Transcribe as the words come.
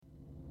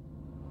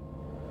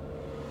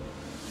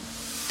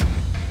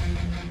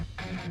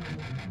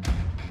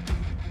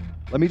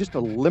Let me just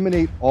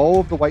eliminate all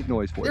of the white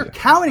noise for you. They're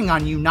counting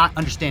on you not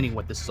understanding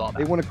what this is all about.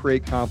 They want to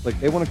create conflict.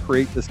 They want to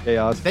create this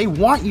chaos. They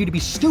want you to be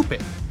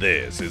stupid.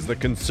 This is the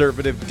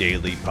Conservative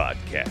Daily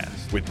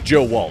Podcast with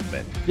Joe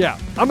Waldman. Yeah,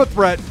 I'm a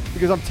threat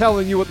because I'm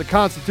telling you what the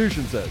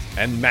Constitution says.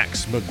 And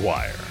Max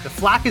McGuire. The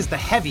flak is the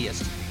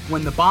heaviest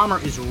when the bomber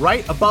is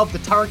right above the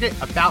target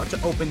about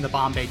to open the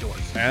bomb bay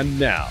doors. And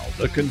now,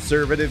 the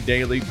Conservative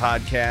Daily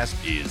Podcast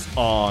is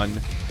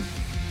on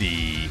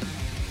the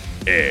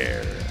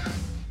air.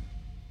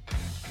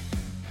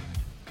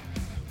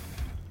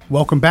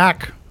 Welcome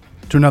back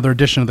to another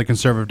edition of the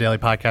Conservative Daily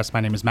Podcast.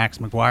 My name is Max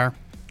McGuire.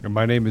 And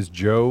my name is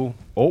Joe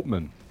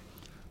Altman.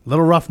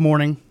 Little rough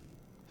morning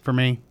for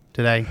me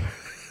today.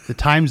 The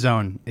time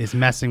zone is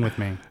messing with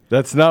me.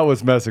 That's not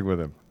what's messing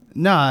with him.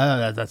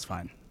 No, that's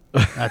fine.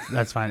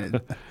 That's fine.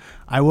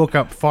 I woke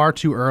up far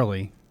too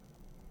early,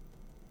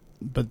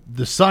 but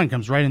the sun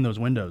comes right in those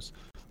windows.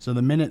 So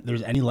the minute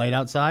there's any light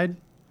outside,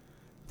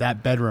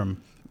 that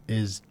bedroom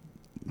is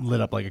lit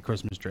up like a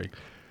Christmas tree.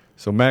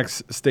 So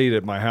Max stayed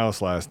at my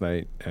house last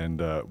night, and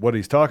what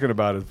he's talking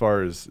about as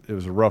far as it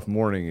was a rough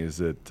morning is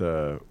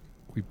that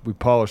we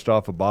polished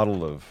off a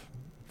bottle of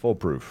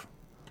Foolproof.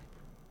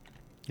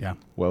 Yeah.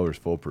 Weller's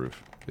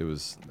Foolproof. It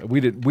was we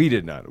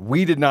did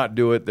not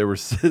do it. There were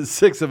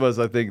 6 of us,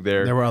 I think.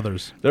 There were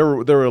others. There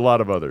were a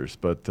lot of others,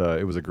 but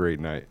it was a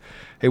great night.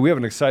 Hey, we have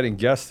an exciting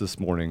guest this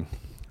morning.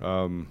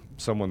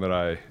 Someone that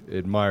I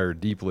admire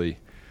deeply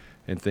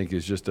and think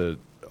is just a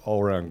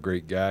all-around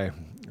great guy.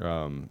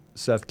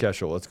 Seth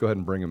Keshel. Let's go ahead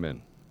and bring him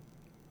in.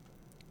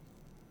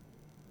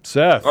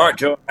 Seth. All right,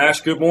 Joe.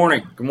 Ash, good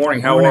morning. Good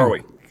morning. How are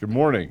we? Good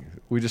morning.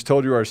 We just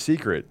told you our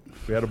secret.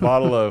 We had a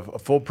bottle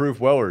of Foolproof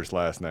Wellers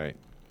last night.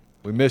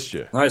 We missed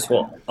you. Nice.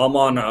 Well, I'm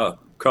on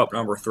cup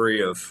number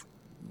 3 of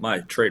my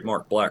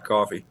trademark black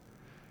coffee.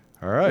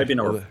 All right. Maybe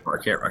number 4.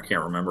 I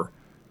can't remember.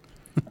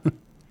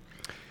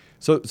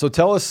 So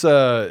tell us,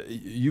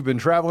 you've been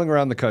traveling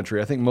around the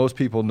country. I think most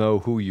people know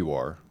who you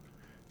are.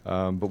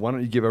 But why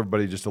don't you give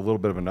everybody just a little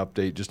bit of an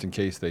update just in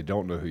case they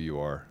don't know who you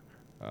are.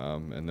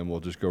 And then we'll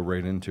just go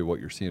right into what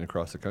you're seeing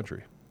across the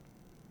country.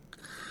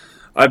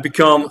 I've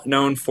become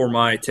known for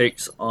my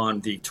takes on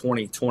the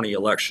 2020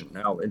 election.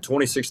 Now, in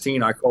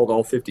 2016, I called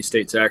all 50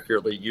 states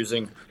accurately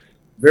using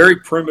very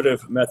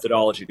primitive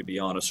methodology, to be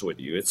honest with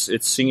you.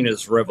 It's seen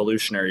as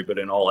revolutionary, but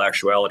in all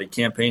actuality,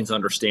 campaigns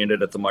understand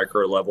it at the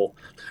micro level.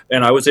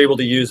 And I was able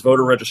to use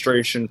voter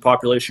registration,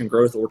 population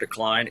growth or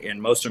decline,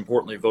 and most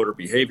importantly, voter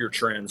behavior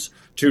trends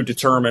to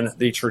determine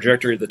the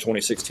trajectory of the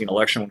 2016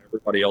 election when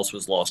everybody else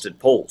was lost at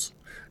polls.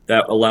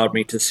 That allowed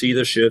me to see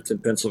the shift in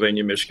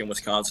Pennsylvania, Michigan,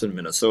 Wisconsin,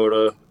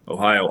 Minnesota,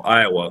 Ohio,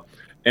 Iowa,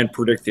 and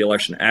predict the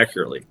election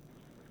accurately.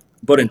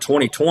 But in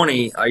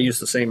 2020, I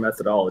used the same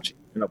methodology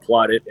and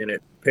applied it, and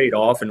it paid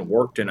off and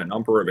worked in a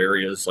number of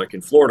areas. Like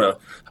in Florida,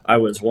 I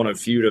was one of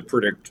few to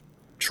predict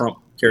Trump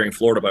carrying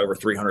Florida by over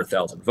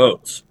 300,000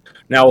 votes.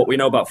 Now, what we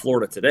know about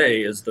Florida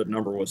today is the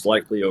number was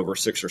likely over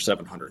 600,000 or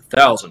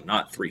 700,000,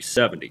 not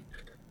 370.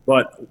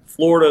 But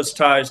Florida's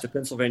ties to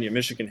Pennsylvania,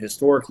 Michigan,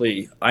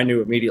 historically, I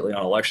knew immediately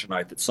on election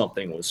night that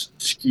something was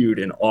skewed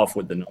and off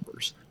with the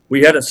numbers.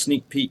 We had a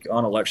sneak peek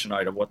on election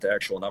night of what the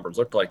actual numbers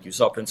looked like. You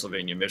saw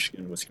Pennsylvania,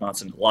 Michigan,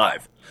 Wisconsin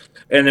live.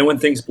 And then when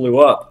things blew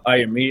up, I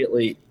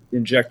immediately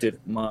injected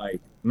my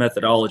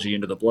methodology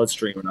into the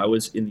bloodstream. And I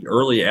was in the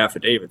early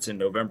affidavits in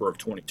November of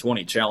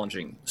 2020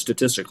 challenging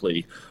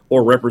statistically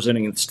or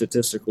representing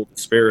statistical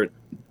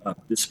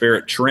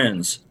disparate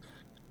trends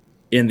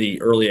in the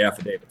early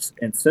affidavits.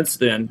 And since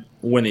then,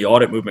 when the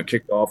audit movement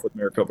kicked off with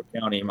Maricopa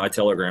County, my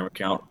Telegram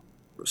account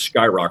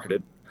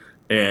skyrocketed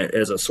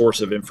as a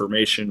source of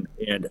information.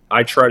 And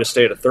I try to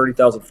stay at a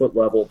 30,000 foot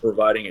level,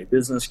 providing a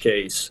business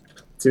case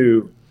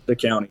to the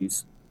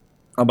counties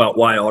about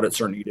why audits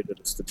are needed at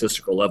a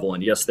statistical level.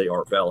 And yes, they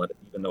are valid,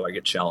 even though I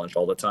get challenged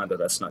all the time that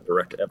that's not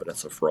direct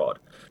evidence of fraud.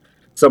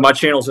 So my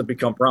channels have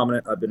become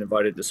prominent. I've been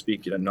invited to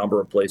speak in a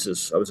number of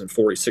places. I was in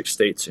 46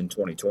 states in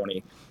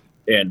 2020.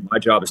 And my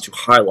job is to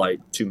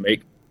highlight, to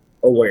make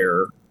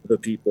aware the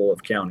people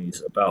of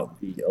counties about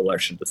the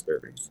election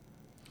disparities.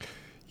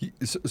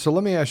 So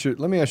let me ask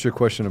you a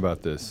question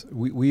about this.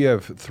 We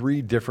have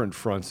 3 different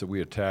fronts that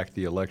we attack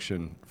the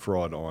election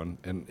fraud on,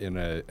 and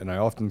I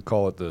often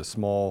call it the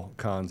small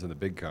cons and the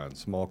big cons.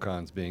 Small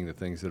cons being the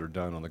things that are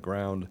done on the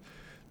ground,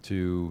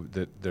 to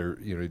that they're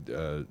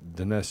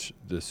Dinesh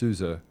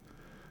D'Souza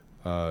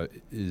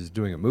is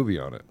doing a movie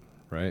on it,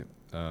 right?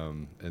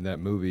 And that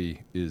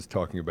movie is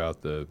talking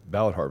about the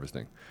ballot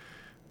harvesting.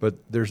 But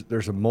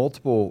there's a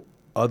multiple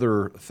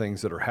other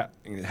things that are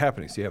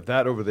happening. So you have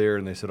that over there,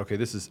 and they said, okay,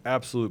 this is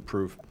absolute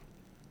proof.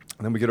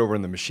 And then we get over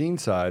on the machine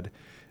side,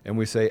 and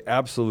we say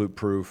absolute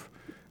proof.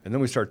 And then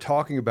we start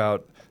talking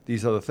about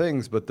these other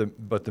things, but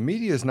the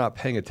media is not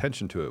paying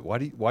attention to it.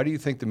 Why do you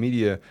think the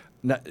media,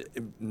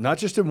 not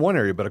just in one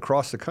area, but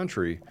across the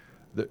country,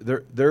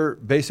 they're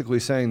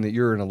basically saying that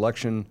you're an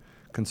election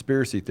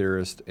conspiracy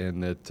theorist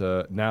and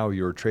that now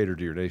you're a traitor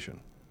to your nation?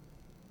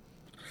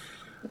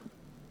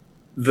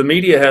 The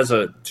media has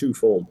a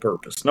twofold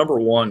purpose. Number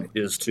one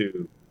is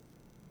to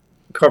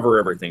cover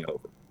everything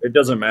over. It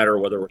doesn't matter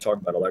whether we're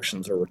talking about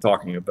elections or we're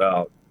talking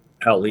about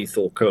how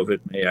lethal COVID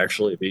may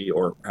actually be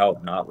or how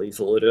not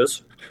lethal it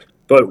is.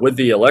 But with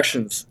the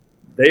elections,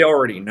 they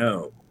already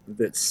know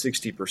that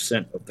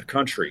 60% of the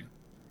country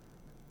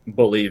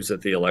believes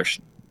that the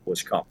election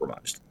was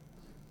compromised.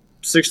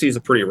 60 is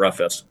a pretty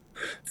rough estimate.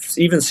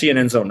 Even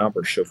CNN's own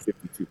numbers show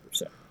 52%.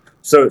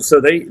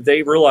 So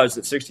they realize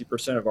that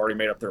 60% have already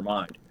made up their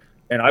mind.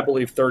 And I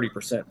believe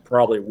 30%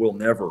 probably will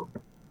never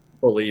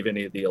believe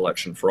any of the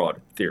election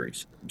fraud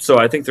theories. So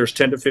I think there's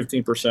 10 to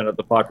 15% of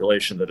the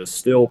population that is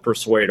still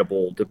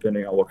persuadable,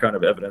 depending on what kind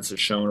of evidence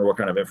is shown or what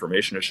kind of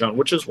information is shown,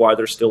 which is why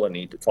there's still a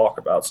need to talk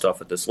about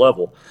stuff at this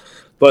level.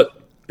 But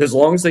as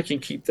long as they can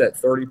keep that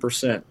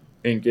 30%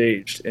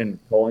 engaged in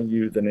calling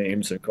you the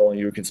names and calling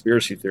you a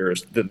conspiracy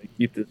theorist, then they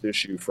keep this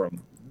issue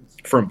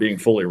from being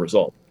fully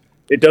resolved.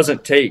 It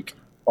doesn't take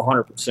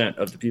 100%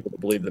 of the people that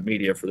believe the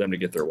media for them to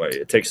get their way.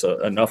 It takes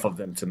enough of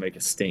them to make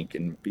a stink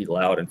and be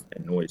loud and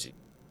noisy.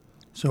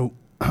 So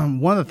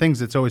one of the things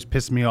that's always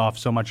pissed me off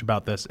so much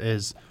about this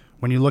is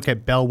when you look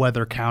at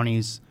bellwether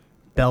counties,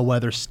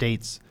 bellwether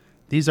states,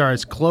 these are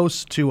as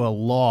close to a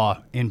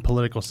law in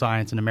political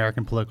science and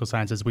American political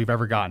science as we've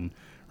ever gotten,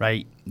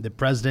 right? The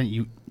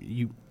president,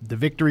 the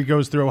victory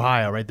goes through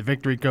Ohio, right? The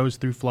victory goes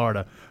through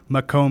Florida,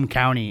 Macomb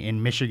County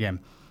in Michigan.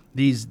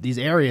 These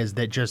areas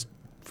that just,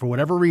 for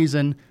whatever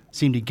reason,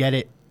 seem to get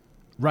it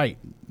right.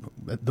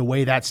 The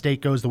way that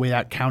state goes, the way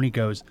that county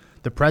goes,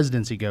 the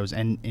presidency goes.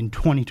 And in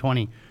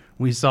 2020,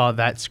 we saw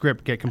that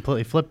script get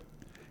completely flipped,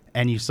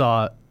 and you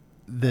saw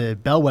the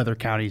bellwether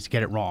counties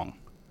get it wrong.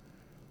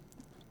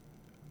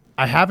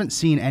 I haven't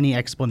seen any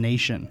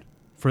explanation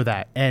for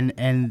that,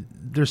 and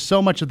there's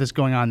so much of this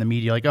going on in the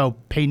media, like, oh,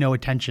 pay no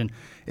attention.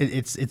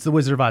 It's the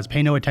Wizard of Oz.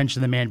 Pay no attention to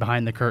the man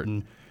behind the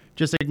curtain.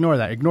 Just ignore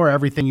that. Ignore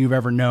everything you've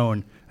ever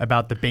known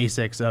about the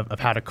basics of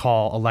how to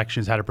call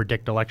elections, how to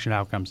predict election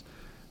outcomes.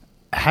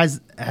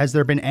 Has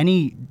there been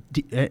any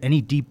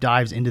deep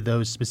dives into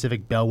those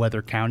specific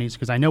bellwether counties?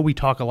 Because I know we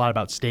talk a lot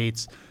about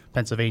states,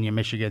 Pennsylvania,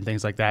 Michigan,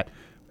 things like that.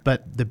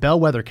 But the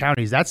bellwether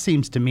counties, that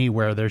seems to me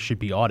where there should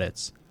be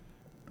audits,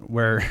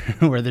 where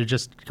they're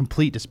just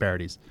complete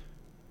disparities.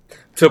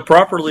 To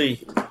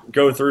properly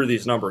go through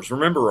these numbers,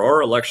 remember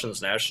our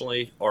elections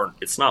nationally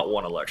it's not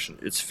one election.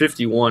 It's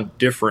 51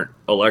 different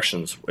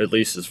elections, at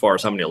least as far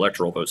as how many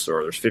electoral votes there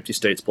are. There's 50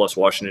 states plus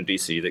Washington,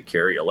 D.C. that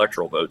carry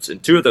electoral votes,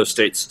 and 2 of those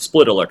states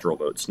split electoral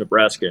votes,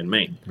 Nebraska and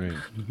Maine. Right.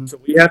 Mm-hmm. So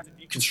we have to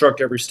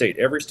deconstruct every state.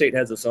 Every state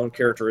has its own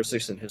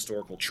characteristics and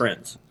historical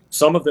trends.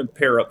 Some of them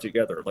pair up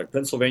together, like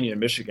Pennsylvania and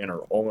Michigan are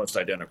almost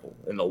identical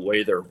in the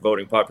way their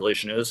voting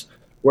population is.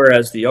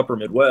 Whereas the upper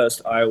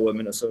Midwest, Iowa,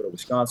 Minnesota,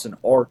 Wisconsin,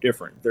 are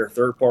different. Their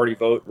third-party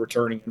vote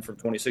returning in from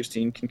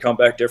 2016 can come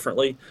back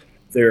differently.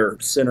 Their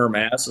center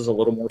mass is a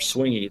little more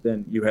swingy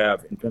than you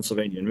have in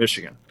Pennsylvania and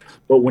Michigan.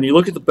 But when you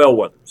look at the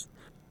bellwethers,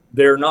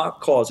 they're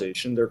not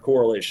causation, they're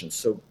correlations.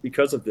 So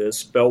because of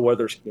this,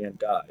 bellwethers can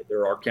die.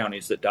 There are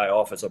counties that die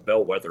off as a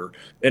bellwether.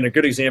 And a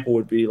good example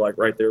would be like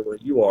right there where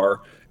you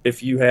are.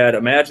 If you had,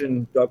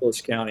 imagine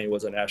Douglas County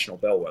was a national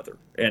bellwether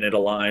and it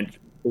aligned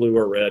blue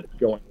or red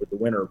going with the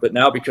winter. But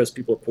now because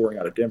people are pouring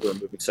out of Denver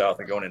and moving south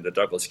and going into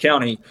Douglas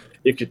County,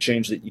 it could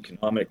change the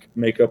economic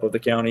makeup of the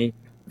county.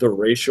 The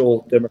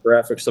racial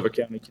demographics of a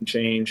county can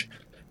change.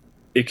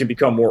 It can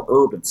become more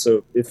urban.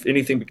 So if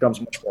anything becomes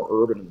much more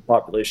urban and the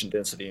population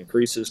density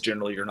increases,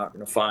 generally you're not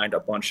going to find a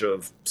bunch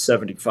of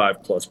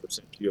 75+%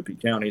 GOP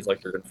counties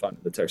like you're going to find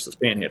in the Texas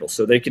Panhandle.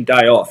 So they can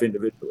die off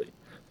individually.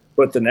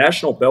 But the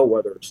national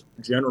bellwethers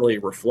generally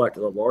reflect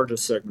the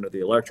largest segment of the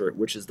electorate,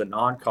 which is the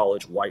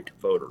non-college white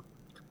voter.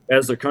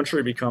 As the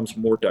country becomes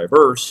more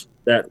diverse,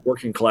 that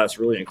working class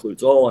really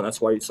includes all, and that's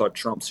why you saw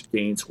Trump's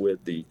gains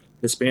with the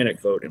Hispanic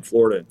vote in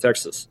Florida and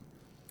Texas,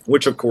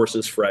 which of course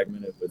is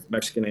fragmented with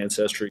Mexican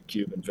ancestry,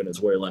 Cuban,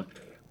 Venezuelan.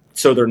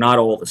 So they're not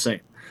all the same.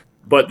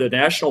 But the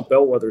national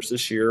bellwethers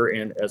this year,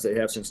 and as they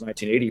have since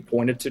 1980,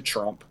 pointed to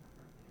Trump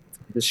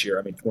this year.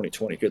 I mean,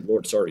 2020, good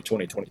Lord, it's already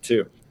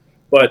 2022.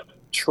 But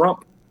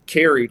Trump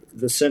carried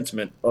the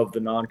sentiment of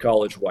the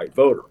non-college white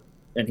voter,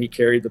 and he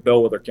carried the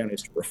bellwether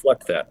counties to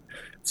reflect that.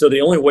 So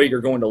the only way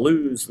you're going to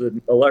lose the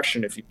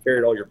election if you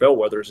carried all your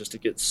bellwethers is to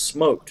get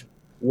smoked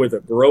with a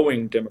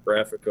growing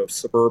demographic of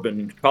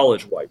suburban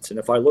college whites. And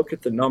if I look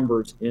at the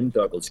numbers in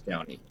Douglas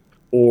County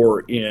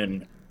or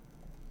in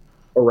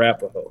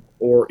Arapahoe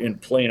or in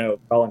Plano,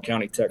 Collin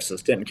County,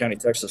 Texas, Denton County,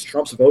 Texas,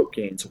 Trump's vote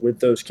gains with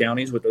those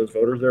counties, with those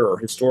voters there are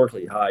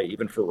historically high,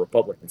 even for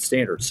Republican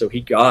standards. So he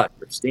got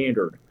the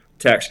standard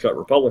tax cut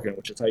Republican,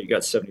 which is how you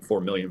got 74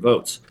 million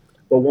votes.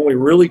 But when we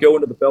really go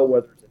into the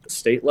bellwethers at the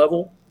state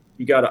level,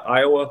 you got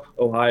Iowa,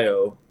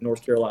 Ohio,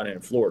 North Carolina,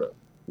 and Florida,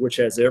 which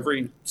has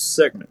every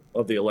segment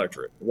of the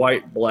electorate: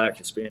 white, black,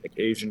 Hispanic,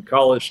 Asian,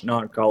 college,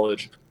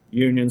 non-college,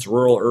 unions,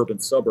 rural, urban,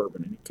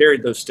 suburban. And he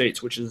carried those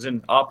states, which is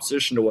in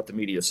opposition to what the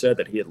media said,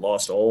 that he had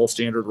lost all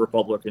standard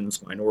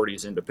Republicans,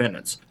 minorities,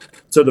 independents.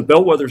 So the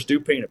bellwethers do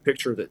paint a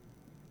picture that,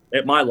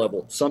 at my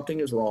level, something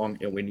is wrong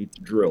and we need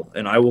to drill.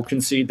 And I will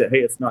concede that,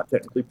 hey, it's not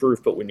technically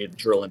proof, but we need to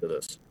drill into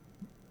this.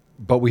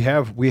 but we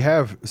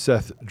have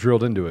Seth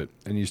drilled into it,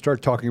 and you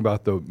start talking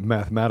about the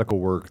mathematical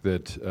work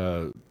that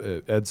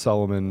Ed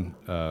Solomon,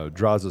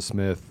 Draza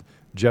Smith,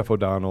 Jeff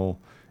O'Donnell,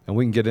 and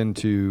we can get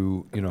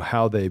into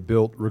how they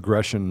built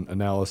regression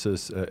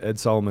analysis. Ed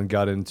Solomon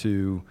got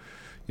into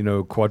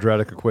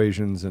quadratic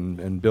equations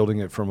and building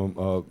it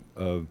from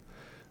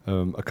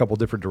a couple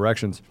different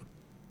directions,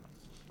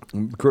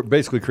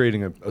 basically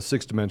creating a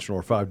 6-dimensional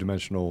or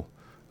 5-dimensional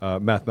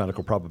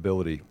mathematical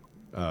probability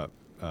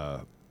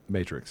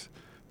matrix.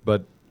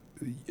 But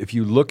if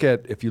you look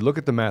at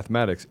the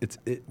mathematics,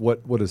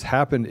 what has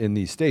happened in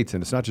these states,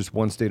 and it's not just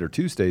one state or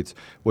two states.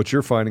 What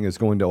you're finding is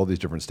going to all these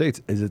different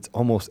states is it's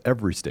almost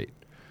every state.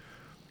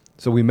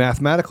 So we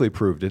mathematically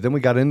proved it. Then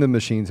we got into the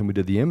machines and we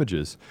did the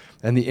images,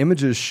 and the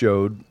images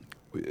showed,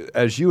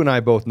 as you and I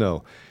both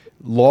know,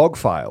 log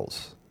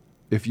files.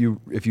 If you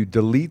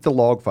delete the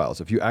log files,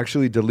 if you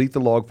actually delete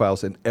the log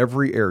files in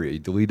every area, you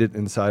delete it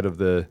inside of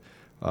the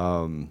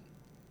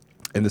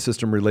in the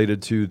system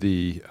related to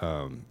the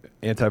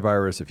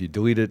antivirus, if you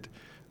delete it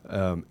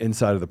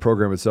inside of the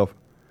program itself,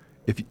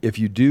 if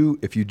you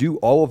do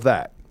all of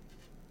that,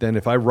 then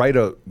if I write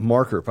a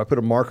marker, if I put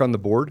a mark on the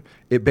board,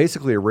 it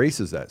basically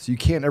erases that. So you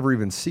can't ever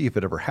even see if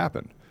it ever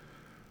happened.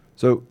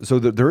 So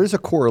there is a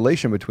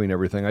correlation between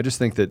everything. I just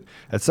think that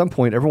at some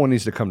point everyone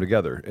needs to come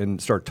together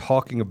and start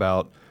talking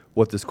about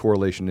what this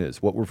correlation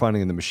is, what we're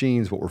finding in the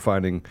machines, what we're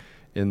finding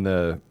in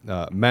the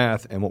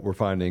math, and what we're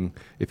finding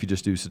if you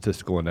just do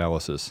statistical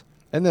analysis.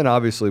 And then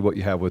obviously what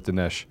you have with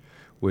Dinesh,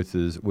 which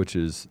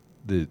is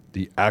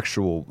the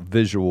actual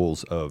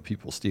visuals of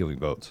people stealing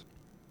votes.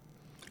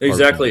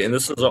 Exactly, and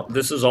this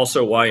is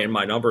also why in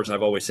my numbers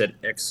I've always said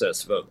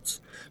excess votes,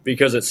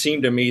 because it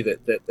seemed to me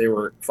that they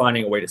were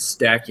finding a way to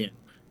stack in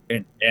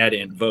and add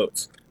in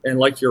votes. And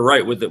like you're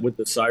right with the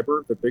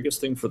cyber, the biggest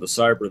thing for the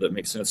cyber that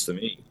makes sense to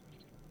me,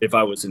 if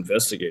I was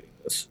investigating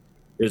this,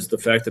 is the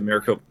fact that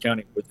Maricopa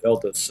County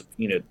withheld the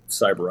subpoenaed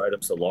cyber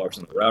items, the logs,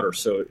 and the router.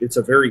 So it's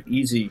a very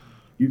easy.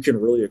 You can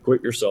really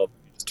acquit yourself.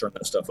 Just turn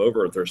that stuff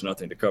over if there's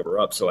nothing to cover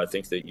up. So I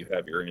think that you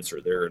have your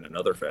answer there in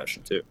another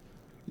fashion too.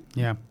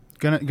 Yeah.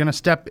 Gonna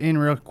step in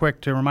real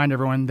quick to remind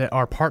everyone that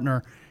our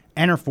partner,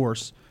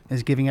 Enerforce,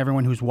 is giving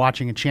everyone who's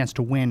watching a chance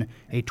to win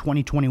a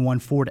 2021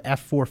 Ford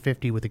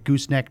F450 with a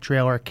gooseneck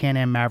trailer,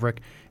 Can-Am Maverick,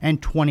 and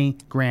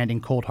 $20,000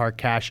 in cold hard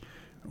cash.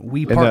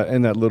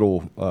 And that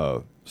little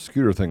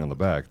scooter thing on the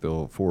back,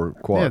 the Ford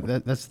Quad. Yeah,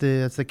 that's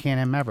the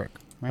Can-Am Maverick.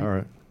 Right? All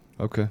right.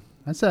 Okay.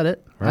 I said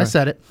it. All right. I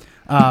said it.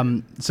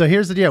 So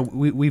here's the deal.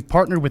 We've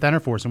partnered with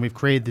Enerforce, and we've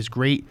created this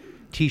great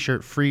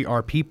T-shirt, Free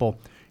Our People.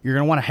 You're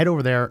going to want to head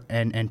over there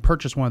and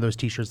purchase one of those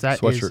T-shirts.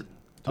 Sweatshirt.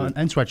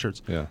 And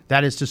sweatshirts. Yeah.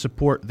 That is to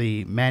support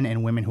the men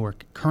and women who are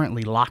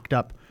currently locked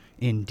up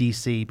in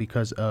D.C.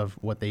 because of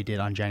what they did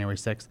on January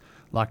 6th,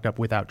 locked up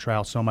without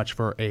trial. So much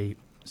for a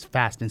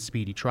fast and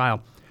speedy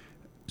trial.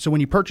 So when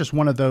you purchase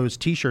one of those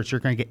T-shirts, you're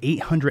going to get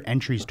 800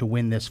 entries to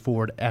win this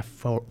Ford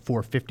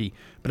F450.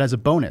 But as a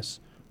bonus,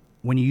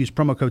 when you use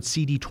promo code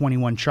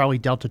CD21, Charlie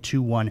Delta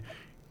 21,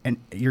 and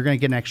you're going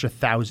to get an extra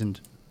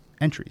 1,000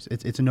 entries.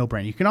 It's a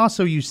no-brainer. You can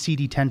also use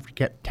CD10 to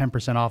get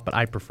 10% off, but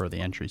I prefer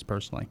the entries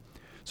personally.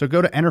 So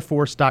go to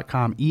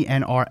enerforce.com,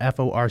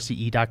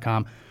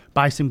 ENRFORCE.com,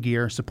 buy some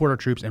gear, support our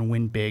troops, and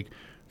win big.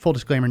 Full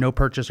disclaimer, no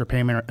purchase or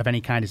payment of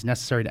any kind is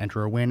necessary to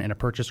enter or win, and a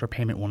purchase or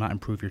payment will not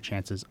improve your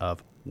chances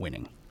of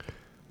winning.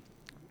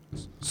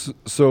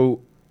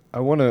 So I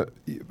want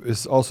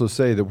to also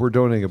say that we're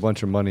donating a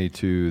bunch of money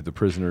to the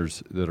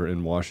prisoners that are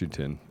in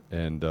Washington,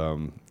 and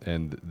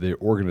the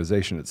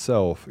organization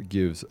itself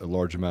gives a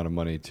large amount of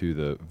money to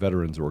the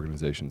veterans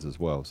organizations as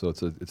well. So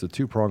it's a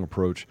two-prong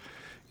approach.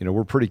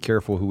 We're pretty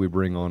careful who we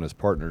bring on as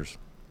partners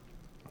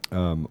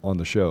on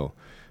the show,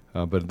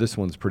 but this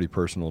one's pretty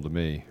personal to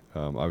me.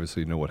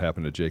 Obviously, you know what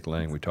happened to Jake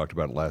Lang. We talked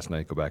about it last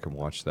night. Go back and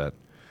watch that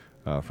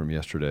from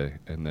yesterday.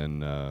 And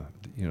then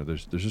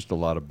there's just a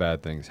lot of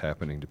bad things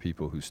happening to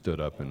people who stood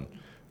up and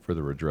for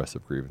the redress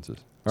of grievances.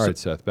 All right,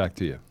 Seth, back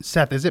to you.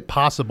 Seth, is it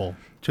possible,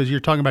 because you're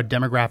talking about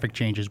demographic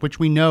changes, which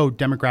we know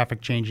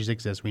demographic changes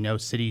exist. We know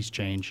cities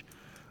change.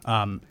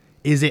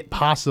 Is it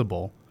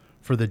possible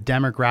for the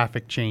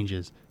demographic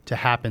changes to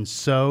happen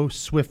so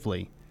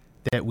swiftly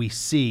that we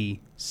see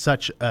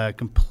such a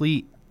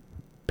complete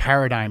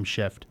paradigm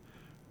shift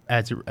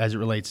as it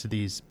relates to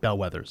these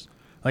bellwethers?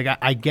 Like,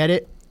 I get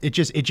it. It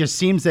just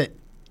seems that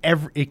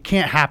it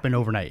can't happen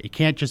overnight. It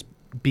can't just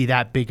be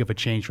that big of a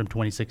change from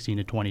 2016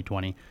 to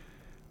 2020.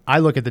 I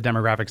look at the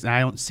demographics and I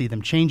don't see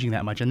them changing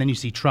that much. And then you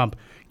see Trump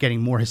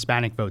getting more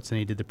Hispanic votes than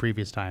he did the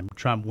previous time.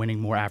 Trump winning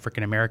more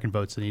African American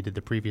votes than he did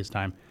the previous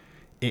time.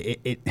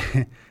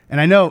 And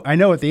I know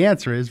what the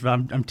answer is, but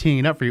I'm teeing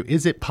it up for you.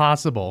 Is it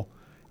possible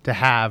to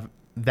have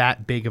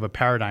that big of a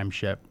paradigm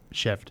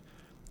shift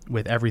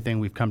with everything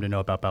we've come to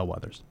know about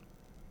bellwethers?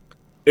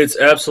 It's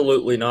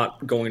absolutely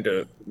not going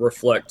to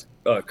reflect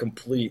a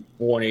complete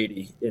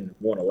 180 in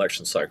one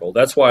election cycle.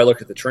 That's why I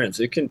look at the trends.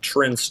 It can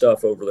trend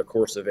stuff over the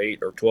course of 8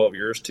 or 12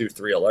 years,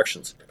 2-3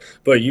 elections.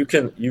 But you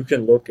can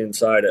look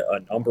inside a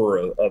number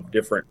of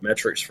different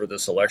metrics for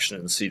this election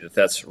and see that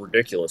that's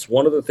ridiculous.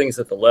 One of the things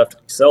that the left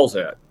excels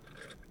at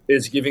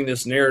is giving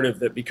this narrative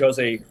that because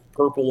a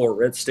purple or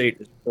red state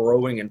is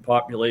growing in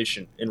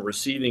population and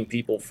receiving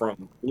people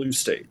from blue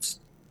states,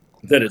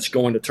 that it's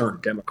going to turn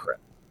Democrat.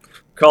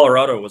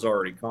 Colorado was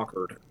already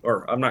conquered,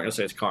 or I'm not going to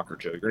say it's conquered,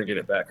 Joe. You're going to get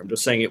it back. I'm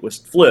just saying it was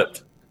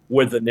flipped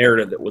with the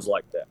narrative that was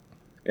like that.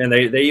 And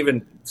they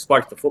even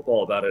spiked the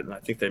football about it, and I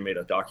think they made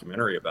a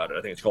documentary about it.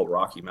 I think it's called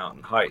Rocky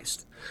Mountain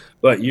Heist.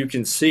 But you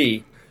can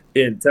see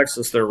in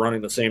Texas, they're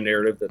running the same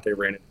narrative that they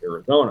ran in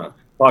Arizona.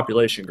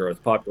 Population growth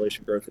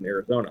in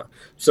Arizona.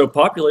 So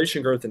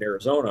population growth in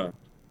Arizona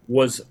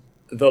was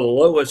the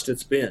lowest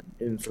it's been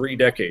in 3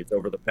 decades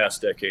over the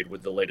past decade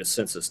with the latest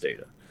census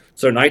data.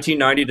 So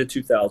 1990 to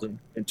 2000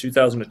 and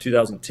 2000 to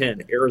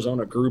 2010,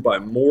 Arizona grew by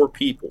more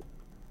people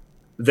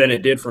than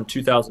it did from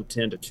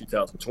 2010 to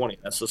 2020.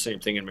 That's the same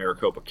thing in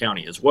Maricopa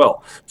County as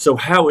well. So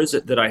how is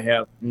it that I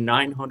have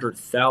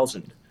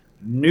 900,000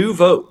 new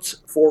votes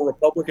for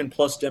Republican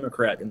plus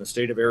Democrat in the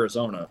state of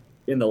Arizona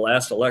in the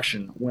last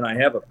election when I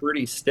have a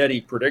pretty steady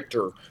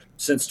predictor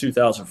since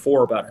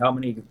 2004 about how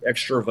many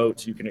extra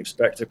votes you can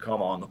expect to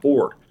come on the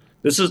board?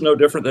 This is no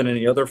different than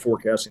any other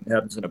forecasting that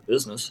happens in a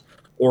business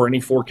or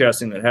any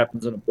forecasting that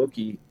happens in a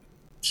bookie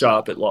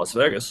shop at Las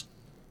Vegas.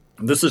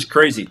 This is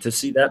crazy to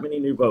see that many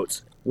new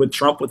votes with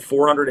Trump with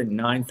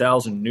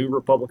 409,000 new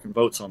Republican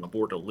votes on the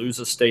board to lose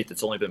a state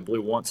that's only been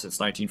blue once since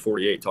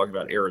 1948, talking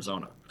about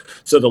Arizona.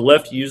 So the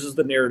left uses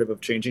the narrative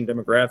of changing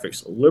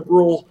demographics,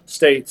 liberal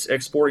states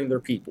exporting their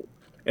people,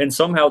 and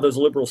somehow those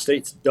liberal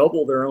states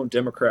double their own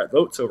Democrat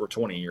votes over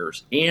 20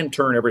 years and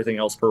turn everything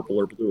else purple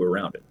or blue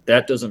around it.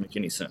 That doesn't make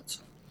any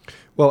sense.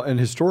 Well, and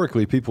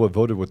historically, people have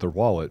voted with their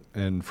wallet.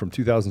 And from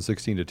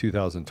 2016 to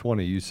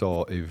 2020, you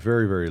saw a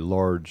very, very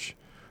large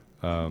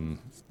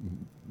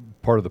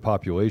part of the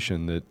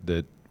population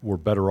that were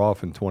better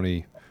off in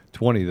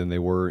 2020 than they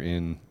were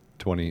in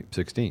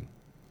 2016.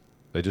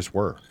 They just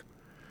were.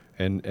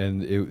 And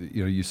it,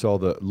 you saw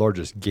the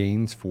largest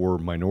gains for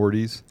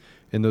minorities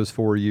in those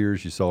 4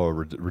 years. You saw a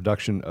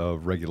reduction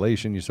of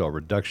regulation. You saw a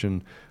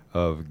reduction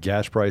of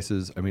gas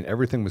prices. I mean,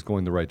 everything was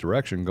going the right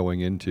direction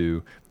going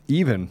into,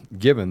 even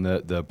given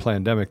the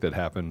pandemic that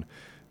happened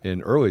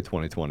in early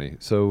 2020.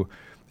 So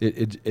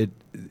it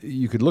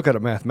you could look at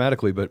it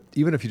mathematically, but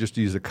even if you just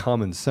use a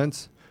common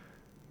sense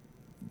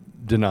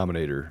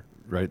denominator,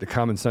 right, the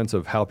common sense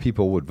of how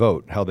people would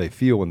vote, how they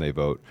feel when they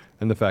vote,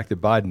 and the fact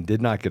that Biden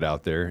did not get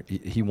out there,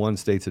 he won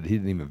states that he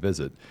didn't even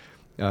visit.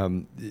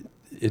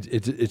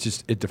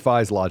 It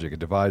defies logic. It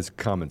defies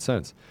common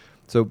sense.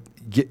 So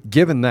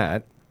given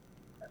that,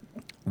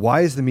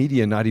 why is the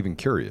media not even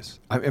curious?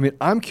 I mean,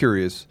 I'm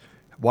curious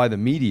why the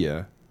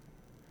media,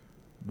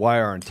 why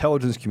our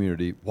intelligence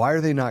community, why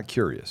are they not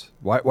curious?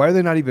 Why are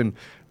they not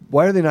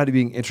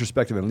being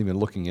introspective and even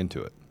looking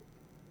into it?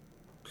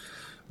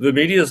 The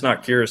media is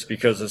not curious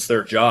because it's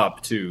their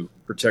job to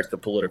protect the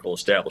political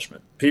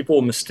establishment.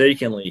 People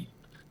mistakenly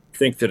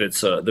think that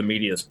it's the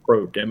media is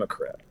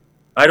pro-Democrat.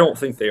 I don't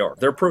think they are.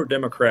 They're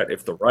pro-Democrat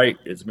if the right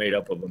is made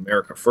up of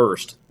America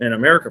First. And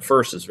America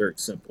First is very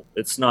simple.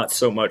 It's not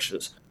so much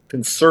as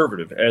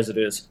conservative as it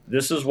is,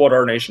 this is what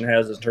our nation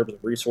has in terms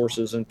of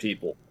resources and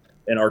people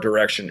and our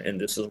direction,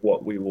 and this is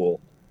what we will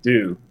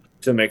do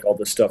to make all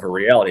this stuff a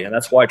reality. And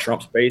that's why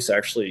Trump's base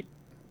actually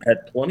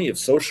had plenty of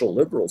social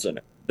liberals in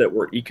it that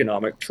were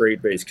economic,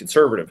 trade-based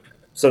conservative.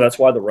 So that's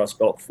why the Rust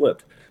Belt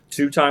flipped.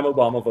 2-time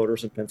Obama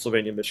voters in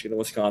Pennsylvania, Michigan, and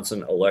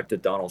Wisconsin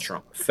elected Donald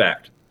Trump.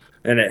 Fact.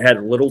 And it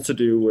had little to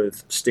do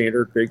with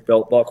standard big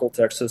belt buckle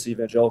Texas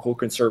evangelical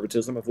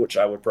conservatism, of which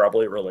I would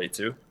probably relate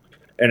to.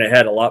 And it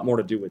had a lot more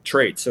to do with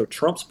trade. So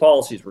Trump's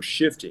policies were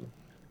shifting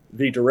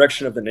the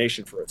direction of the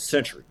nation for a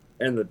century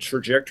and the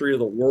trajectory of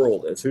the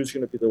world as who's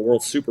going to be the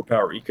world's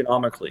superpower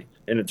economically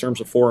and in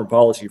terms of foreign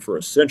policy for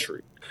a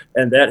century.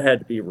 And that had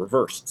to be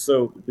reversed.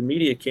 So the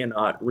media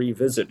cannot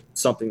revisit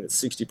something that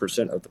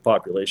 60% of the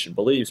population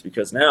believes,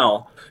 because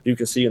now you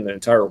can see in the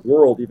entire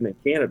world, even in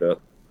Canada,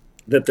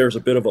 that there's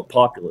a bit of a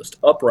populist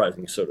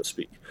uprising, so to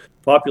speak.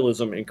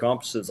 Populism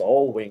encompasses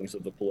all wings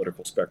of the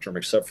political spectrum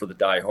except for the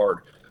diehard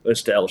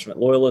establishment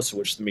loyalists,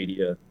 which the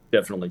media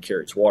definitely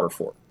carries water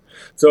for.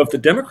 So if the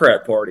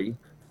Democrat Party,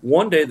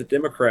 one day the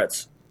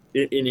Democrats,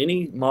 in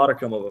any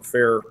modicum of a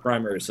fair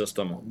primary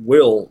system,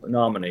 will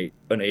nominate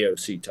an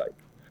AOC type.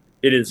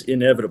 It is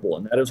inevitable,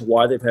 and that is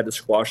why they've had to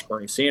squash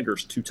Bernie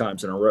Sanders 2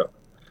 times in a row.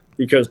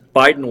 Because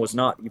Biden was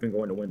not even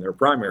going to win their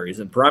primaries.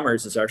 And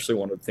primaries is actually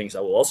one of the things I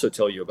will also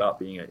tell you about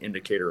being an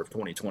indicator of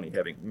 2020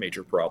 having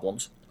major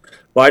problems.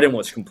 Biden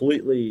was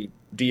completely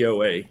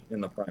DOA in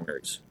the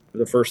primaries.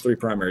 The first 3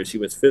 primaries, he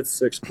was 5th,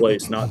 6th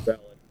place, not valid.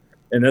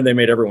 And then they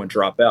made everyone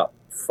drop out.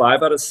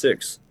 5 out of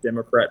 6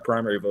 Democrat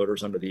primary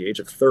voters under the age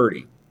of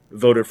 30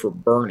 voted for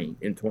Bernie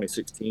in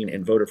 2016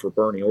 and voted for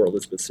Bernie or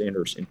Elizabeth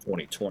Sanders in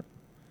 2020.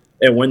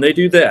 And when they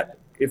do that,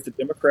 if the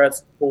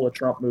Democrats pull a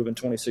Trump move in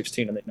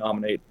 2016 and they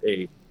nominate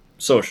a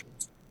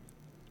socialist,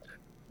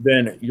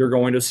 then you're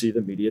going to see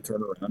the media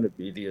turn around and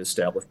be the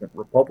establishment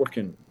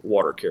Republican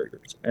water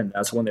carriers. And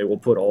that's when they will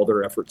put all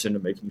their efforts into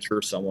making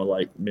sure someone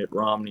like Mitt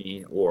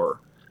Romney or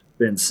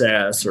Ben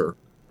Sass or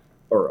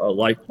a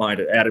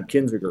like-minded Adam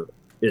Kinzinger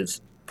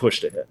is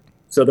pushed ahead.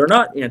 So they're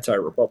not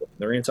anti-Republican.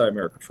 They're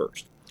anti-America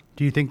First.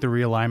 Do you think the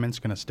realignment's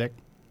going to stick?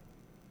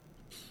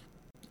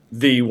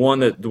 The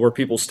one where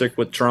people stick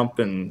with Trump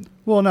and...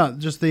 Well, no,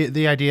 just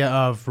the idea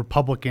of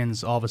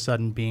Republicans all of a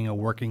sudden being a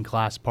working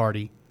class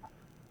party,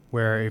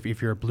 where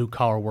if you're a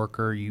blue-collar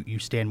worker, you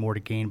stand more to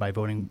gain by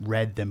voting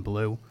red than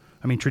blue.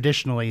 I mean,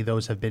 traditionally,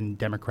 those have been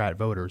Democrat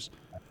voters,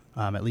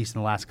 at least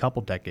in the last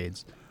couple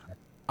decades.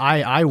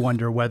 I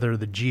wonder whether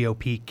the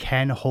GOP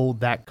can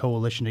hold that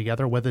coalition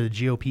together, whether the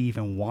GOP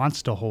even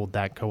wants to hold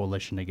that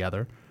coalition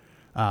together.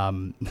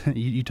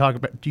 You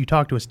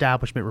talk to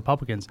establishment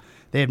Republicans,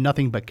 they have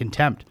nothing but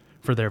contempt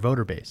for their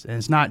voter base. And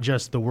it's not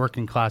just the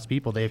working class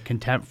people. They have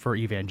contempt for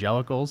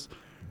evangelicals,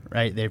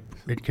 right? They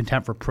have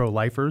contempt for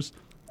pro-lifers.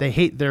 They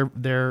hate their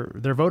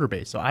voter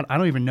base. So I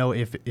don't even know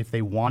if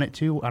they want it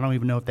to. I don't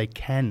even know if they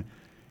can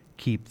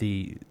keep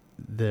the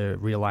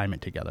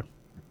realignment together.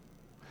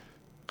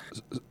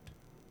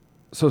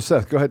 So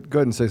Seth, go ahead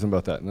and say something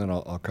about that, and then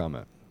I'll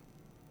comment.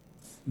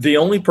 The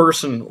only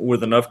person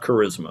with enough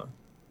charisma,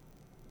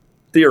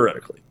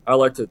 theoretically, I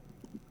like to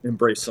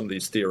embrace some of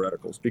these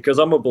theoreticals because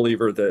I'm a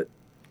believer that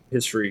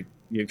history,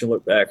 you can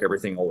look back,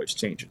 everything always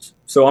changes.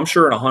 So I'm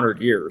sure in 100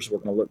 years, we're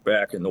going to look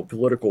back in the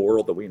political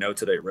world that we know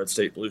today, red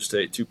state, blue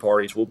state, two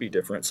parties will be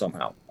different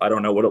somehow. I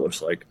don't know what it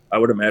looks like. I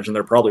would imagine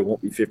there probably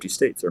won't be 50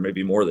 states. There may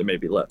be more, there may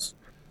be less.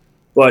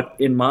 But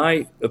in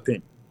my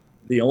opinion,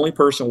 the only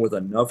person with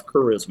enough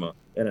charisma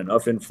and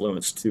enough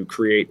influence to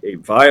create a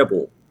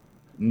viable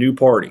new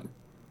party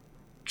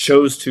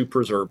chose to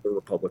preserve the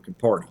Republican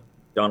Party,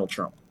 Donald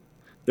Trump.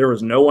 There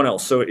was no one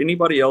else. So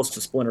anybody else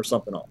to splinter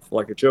something off,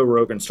 like if Joe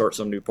Rogan starts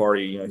some new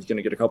party, he's going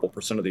to get a couple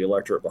 % of the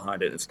electorate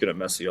behind it, and it's going to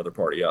mess the other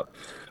party up.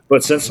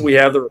 But since we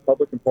have the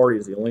Republican Party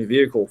as the only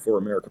vehicle for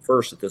America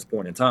First at this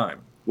point in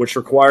time, which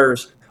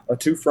requires a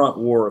two-front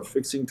war of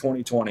fixing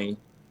 2020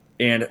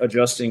 and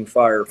adjusting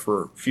fire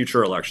for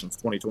future elections,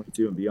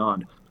 2022 and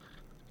beyond,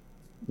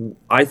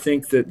 I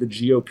think that the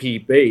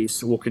GOP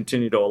base will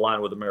continue to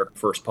align with America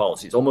First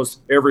policies.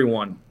 Almost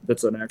everyone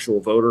that's an actual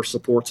voter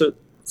supports it.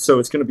 So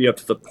it's going to be up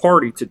to the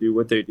party to do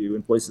what they do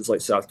in places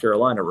like South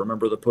Carolina.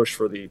 Remember the push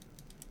for the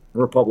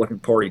Republican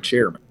Party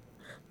chairman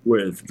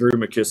with Drew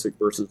McKissick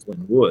versus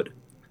Lynn Wood.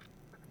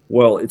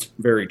 Well, it's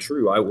very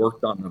true. I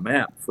worked on the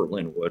map for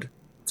Lynn Wood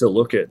to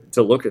look at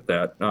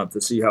that, to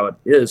see how it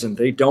is, and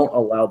they don't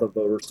allow the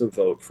voters to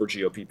vote for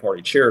GOP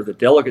party chair. The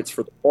delegates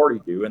for the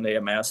party do, and they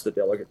amass the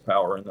delegate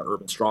power in the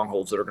urban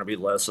strongholds that are going to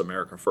be less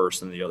America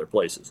First than the other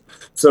places.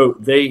 So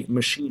they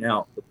machine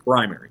out the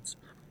primaries.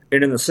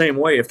 And in the same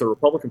way, if the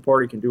Republican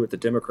Party can do what the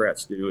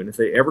Democrats do, and if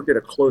they ever get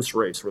a close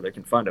race where they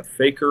can find a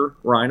faker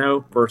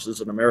rhino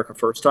versus an America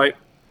First type,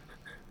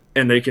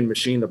 and they can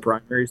machine the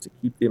primaries to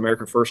keep the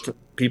America First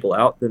people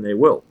out, then they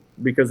will.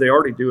 Because they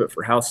already do it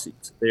for House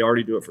seats. They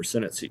already do it for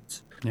Senate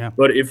seats. Yeah.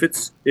 But if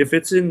it's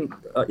in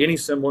any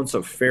semblance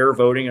of fair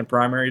voting in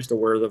primaries to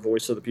where the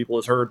voice of the people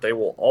is heard, they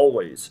will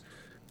always,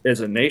 as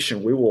a nation,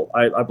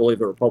 I believe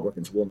the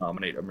Republicans will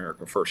nominate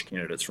America First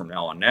candidates from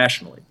now on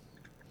nationally.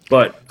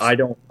 But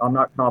I'm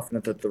not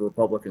confident that the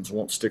Republicans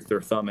won't stick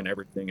their thumb in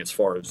everything as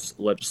far as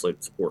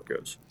legislative support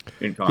goes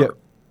in Congress.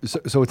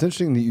 Yeah. So it's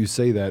interesting that you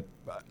say that.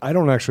 I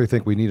don't actually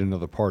think we need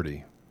another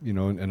party.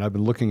 And I've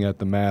been looking at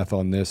the math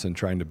on this and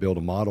trying to build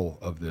a model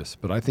of this,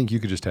 but I think you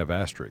could just have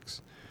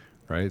asterisks,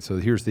 right? So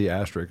here's the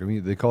asterisk. I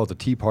mean, they call it the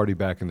Tea Party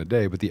back in the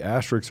day, but the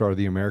asterisks are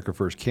the America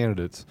First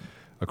candidates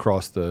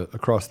across the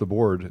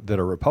board that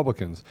are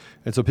Republicans.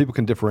 And so people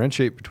can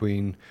differentiate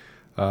between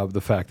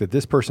the fact that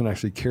this person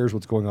actually cares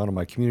what's going on in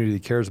my community,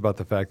 cares about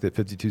the fact that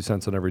 52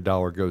 cents on every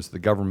dollar goes to the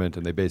government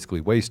and they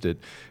basically waste it,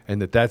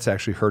 and that's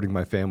actually hurting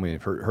my family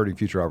and hurting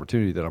future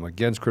opportunity, that I'm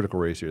against critical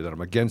race here, that I'm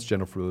against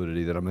gender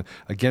fluidity, that I'm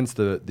against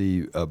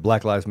the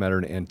Black Lives Matter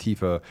and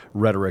Antifa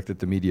rhetoric that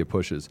the media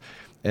pushes.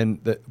 And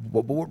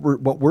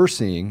what we're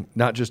seeing,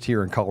 not just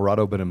here in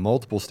Colorado, but in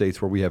multiple states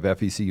where we have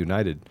FEC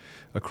United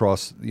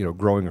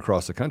growing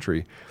across the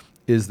country,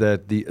 is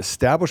that the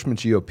establishment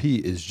GOP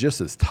is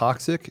just as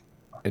toxic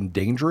and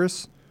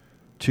dangerous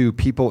to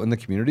people in the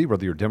community,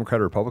 whether you're Democrat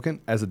or Republican,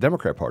 as the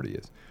Democrat Party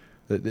is.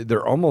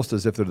 They're almost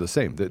as if they're the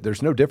same.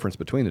 There's no difference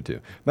between the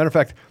two. Matter of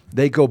fact,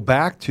 they go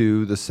back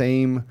to the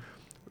same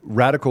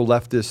radical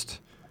leftist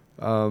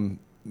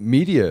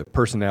media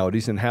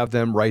personalities and have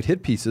them write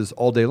hit pieces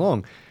all day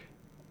long.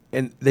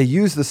 And they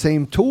use the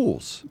same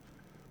tools.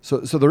 So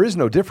there is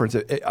no difference.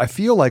 I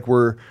feel like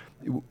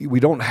we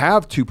don't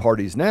have two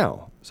parties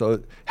now.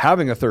 So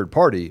having a third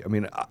party, I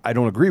mean, I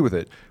don't agree with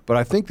it, but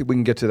I think that we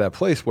can get to that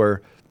place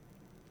where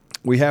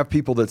we have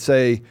people that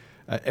say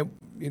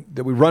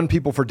that we run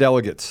people for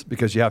delegates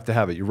because you have to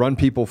have it. You run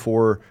people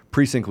for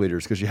precinct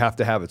leaders because you have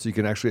to have it so you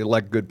can actually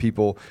elect good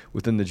people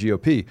within the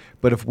GOP.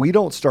 But if we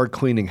don't start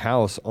cleaning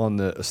house on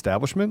the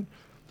establishment,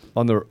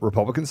 on the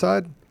Republican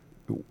side,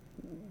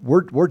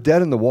 we're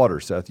dead in the water,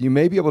 Seth. You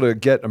may be able to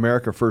get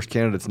America First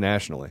candidates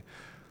nationally,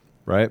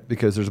 right?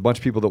 Because there's a bunch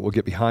of people that will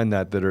get behind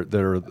that are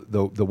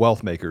the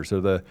wealth makers.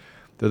 They're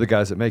the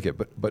guys that make it.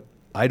 But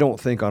I don't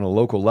think on a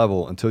local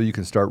level, until you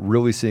can start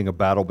really seeing a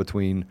battle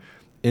between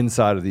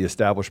inside of the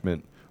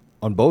establishment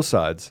on both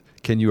sides.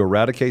 Can you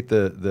eradicate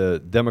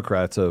the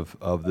Democrats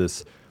of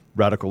this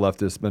radical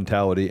leftist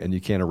mentality, and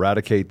you can't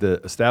eradicate the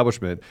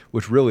establishment,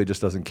 which really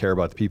just doesn't care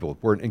about the people?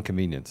 We're an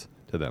inconvenience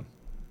to them.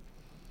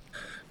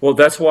 Well,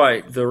 that's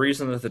why the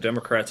reason that the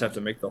Democrats have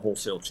to make the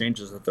wholesale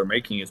changes that they're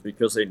making is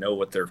because they know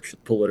what their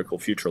political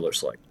future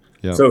looks like.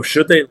 Yeah. So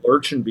should they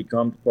lurch and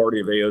become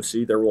party of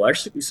AOC, there will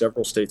actually be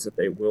several states that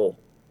they will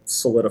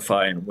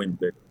solidify and win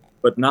big,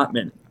 but not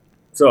many.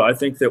 So I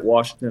think that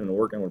Washington and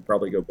Oregon would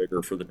probably go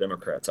bigger for the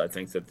Democrats. I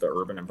think that the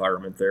urban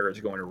environment there is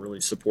going to really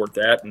support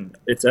that, and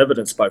it's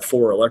evidenced by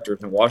 4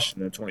 electors in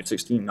Washington in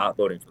 2016 not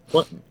voting for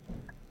Clinton.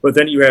 But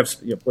then you have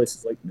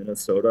places like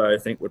Minnesota, I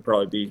think, would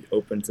probably be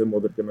open to more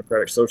of the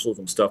democratic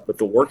socialism stuff. But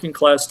the working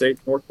class states,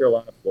 North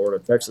Carolina,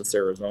 Florida, Texas,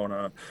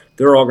 Arizona,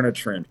 they're all going to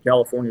trend.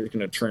 California is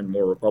going to trend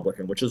more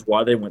Republican, which is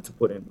why they went to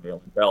put in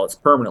mail-in ballots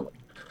permanently.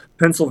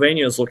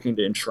 Pennsylvania is looking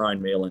to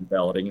enshrine mail-in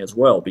balloting as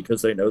well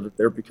because they know that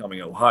they're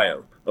becoming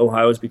Ohio.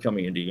 Ohio is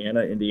becoming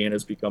Indiana. Indiana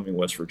is becoming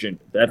West Virginia.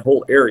 That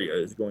whole area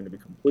is going to be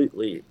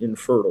completely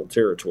infertile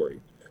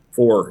territory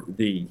for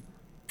the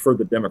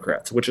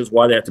Democrats, which is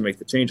why they have to make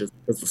the changes,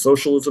 because the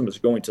socialism is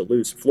going to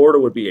lose. Florida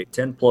would be a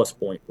 10-plus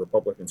point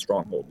Republican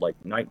stronghold, like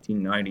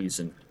 1990s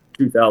and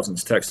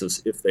 2000s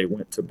Texas, if they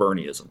went to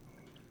Bernieism.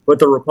 But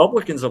the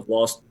Republicans have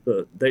lost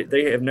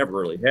they have never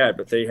really had,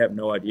 but they have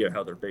no idea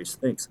how their base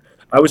thinks.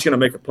 I was going to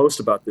make a post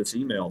about this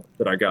email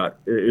that I got.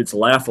 It's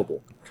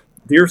laughable.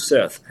 Dear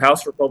Seth,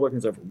 House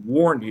Republicans have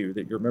warned you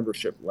that your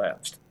membership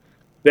lapsed,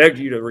 begged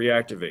you to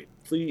reactivate,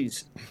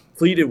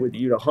 pleaded with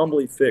you to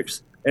humbly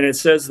fix. And it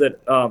says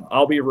that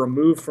I'll be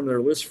removed from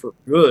their list for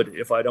good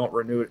if I don't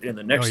renew it in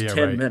the next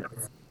 10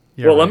 minutes.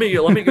 Well, let me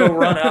go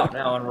run out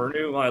now and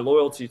renew my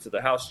loyalty to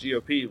the House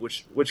GOP,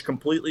 which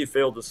completely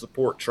failed to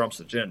support Trump's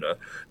agenda.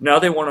 Now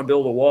they want to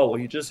build a wall. Well,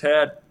 you just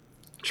had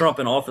Trump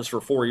in office for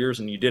 4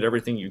 years, and you did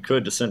everything you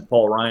could to send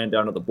Paul Ryan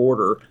down to the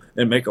border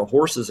and make a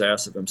horse's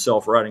ass of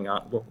himself riding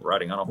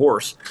on a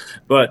horse.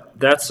 But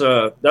that's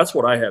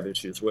what I have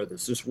issues with.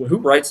 It's just who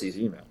writes these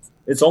emails.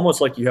 It's almost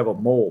like you have a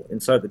mole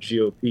inside the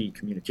GOP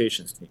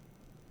communications team.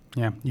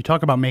 Yeah, you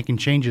talk about making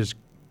changes.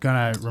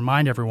 Gonna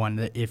remind everyone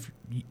that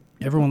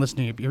everyone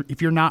listening, if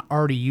you're not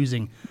already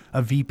using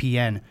a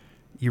VPN,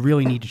 you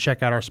really need to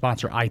check out our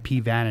sponsor,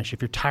 IPVanish.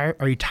 If you're tired,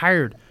 are you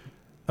tired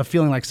of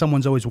feeling like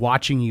someone's always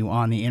watching you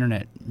on the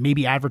internet?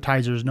 Maybe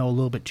advertisers know a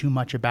little bit too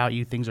much about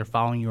you. Things are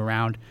following you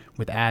around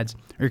with ads.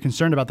 Or you're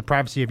concerned about the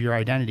privacy of your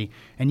identity.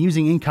 And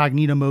using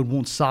incognito mode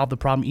won't solve the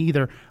problem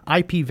either.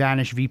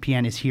 IPVanish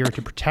VPN is here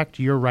to protect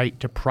your right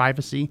to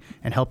privacy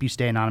and help you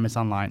stay anonymous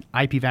online.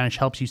 IPVanish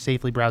helps you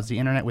safely browse the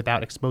internet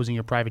without exposing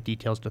your private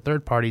details to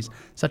third parties,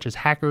 such as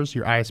hackers,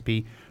 your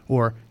ISP,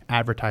 or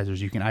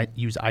advertisers. You can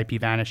use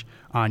IPVanish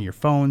on your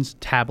phones,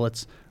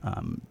 tablets,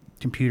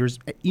 computers,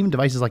 even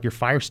devices like your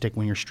Fire Stick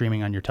when you're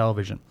streaming on your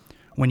television.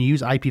 When you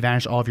use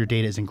IPVanish, all of your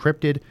data is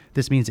encrypted.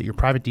 This means that your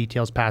private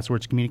details,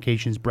 passwords,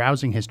 communications,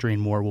 browsing history,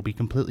 and more will be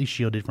completely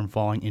shielded from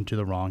falling into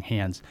the wrong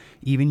hands.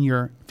 Even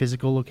your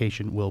physical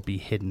location will be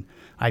hidden.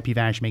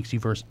 IPVanish makes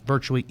you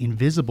virtually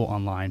invisible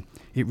online.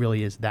 It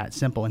really is that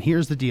simple. And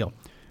here's the deal.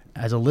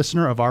 As a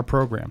listener of our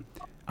program,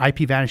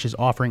 IPVanish is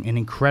offering an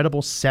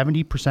incredible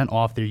 70%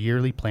 off their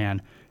yearly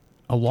plan,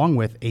 along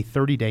with a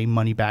 30-day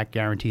money-back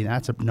guarantee.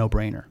 That's a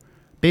no-brainer.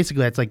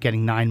 Basically, that's like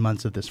getting 9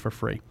 months of this for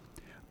free.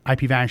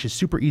 IPVanish is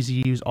super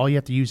easy to use. All you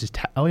have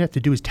to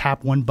do is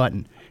tap one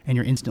button, and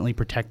you're instantly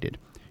protected.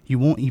 You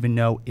won't even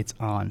know it's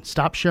on.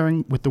 Stop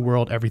sharing with the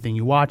world everything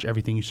you watch,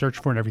 everything you search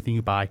for, and everything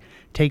you buy.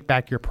 Take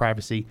back your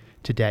privacy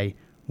today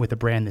with a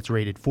brand that's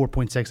rated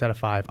 4.6 out of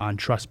 5 on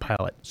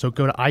Trustpilot. So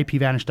go to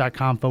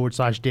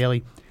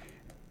ipvanish.com/daily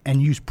and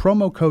use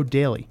promo code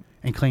DAILY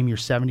and claim your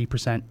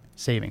 70%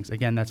 savings.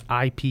 Again, that's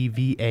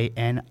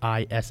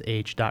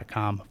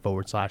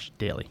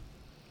ipvanish.com/daily.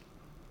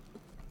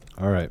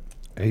 All right.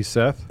 Hey,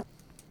 Seth,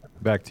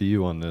 back to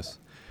you on this.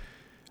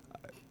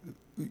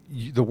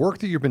 The work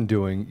that you've been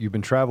doing, you've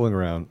been traveling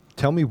around.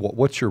 Tell me,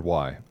 what's your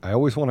why? I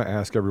always want to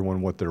ask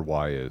everyone what their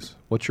why is.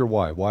 What's your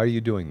why? Why are you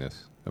doing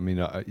this? I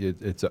mean,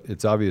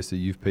 it's obvious that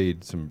you've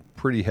paid some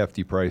pretty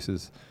hefty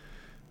prices.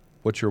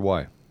 What's your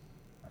why?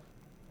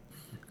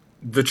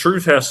 The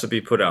truth has to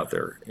be put out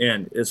there.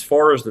 And as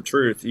far as the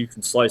truth, you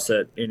can slice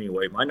that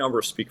anyway. My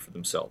numbers speak for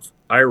themselves.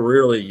 I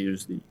rarely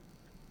use the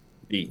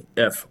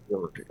F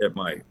word at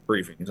my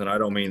briefings, and I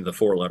don't mean the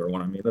 4-letter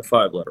one, I mean the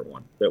 5-letter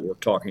one that we're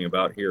talking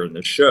about here in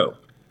this show.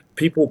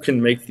 People can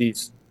make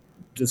these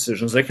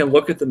decisions. They can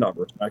look at the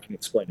numbers, and I can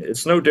explain it.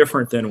 It's no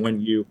different than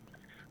when you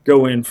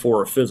go in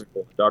for a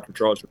physical. The doctor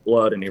draws your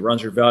blood, and he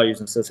runs your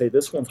values and says, hey,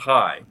 this one's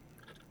high,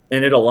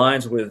 and it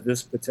aligns with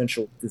this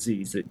potential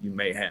disease that you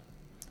may have.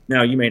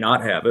 Now, you may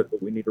not have it,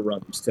 but we need to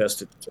run these tests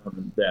to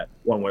determine that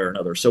one way or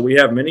another. So we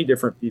have many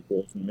different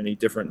people and many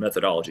different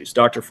methodologies.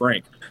 Dr.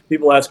 Frank,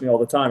 people ask me all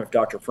the time if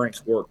Dr.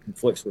 Frank's work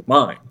conflicts with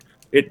mine.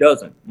 It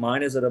doesn't.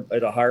 Mine is at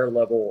a higher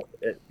level.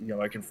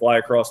 I can fly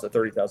across the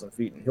 30,000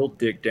 feet, and he'll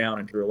dig down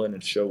and drill in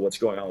and show what's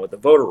going on with the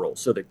voter rolls.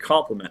 So they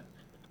complement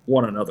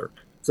one another.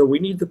 So we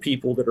need the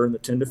people that are in the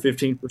 10 to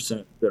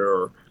 15% that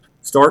are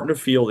starting to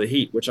feel the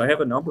heat, which I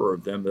have a number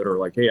of them that are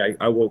like, hey,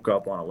 I woke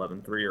up on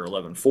 11.3 or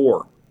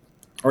 11.4,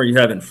 or you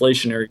have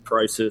inflationary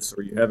crisis,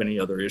 or you have any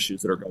other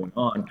issues that are going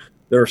on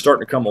that are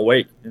starting to come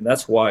awake. And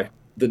that's why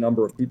the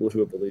number of people who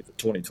have believed that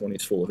 2020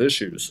 is full of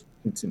issues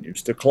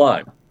continues to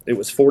climb. It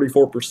was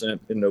 44%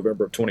 in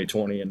November of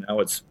 2020, and now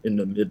it's in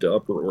the mid to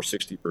upper or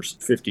 60%,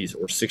 50s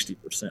or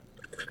 60%.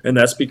 And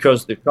that's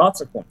because the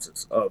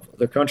consequences of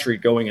the country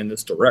going in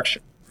this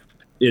direction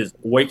is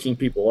waking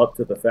people up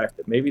to the fact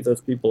that maybe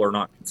those people are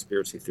not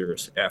conspiracy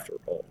theorists after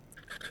all.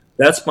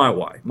 That's my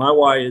why. My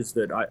why is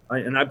that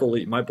I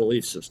believe my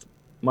belief system.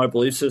 My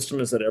belief system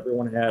is that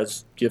everyone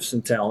has gifts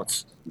and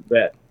talents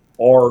that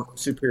are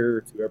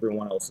superior to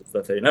everyone else's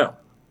that they know.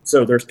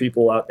 So there's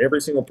people out,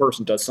 every single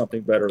person does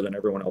something better than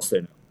everyone else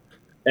they know.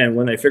 And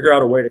when they figure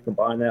out a way to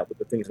combine that with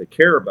the things they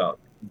care about,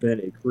 then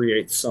it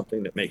creates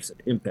something that makes an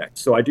impact.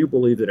 So I do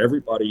believe that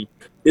everybody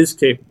is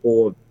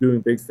capable of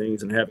doing big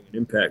things and having an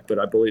impact, but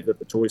I believe that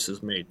the choice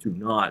is made to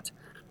not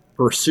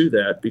pursue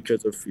that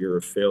because of fear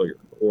of failure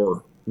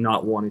or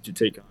not wanting to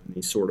take on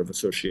any sort of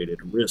associated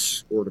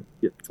risks or to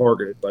get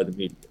targeted by the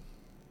media.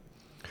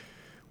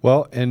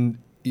 Well, and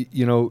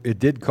you know, it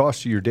did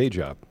cost you your day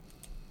job.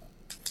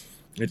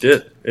 It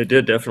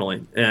did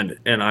definitely. And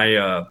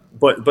I,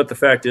 but the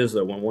fact is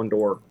that when one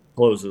door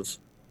closes,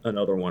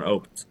 another one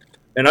opens.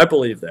 And I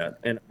believe that.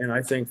 And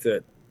I think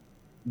that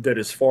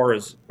as far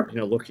as, you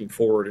know, looking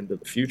forward into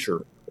the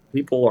future,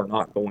 people are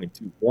not going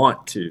to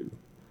want to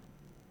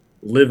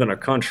live in a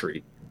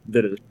country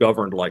that is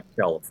governed like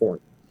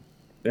California.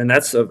 And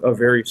that's a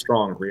very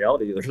strong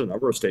reality. There's a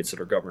number of states that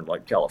are governed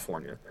like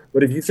California.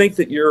 But if you think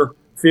that you're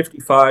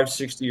 55,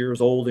 60 years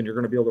old and you're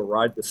going to be able to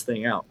ride this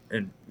thing out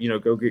and, you know,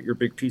 go get your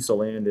big piece of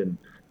land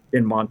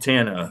in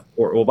Montana,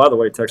 or, well, by the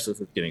way, Texas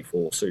is getting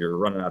full, so you're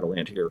running out of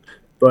land here.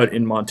 But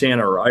in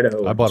Montana or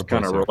Idaho, I bought a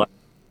kind of place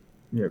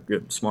yeah,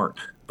 good, smart.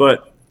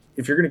 But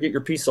if you're going to get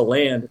your piece of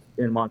land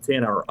in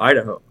Montana or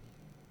Idaho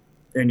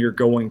and you're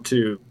going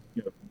to,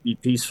 you know, be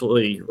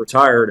peacefully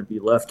retired and be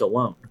left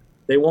alone,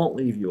 they won't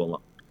leave you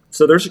alone.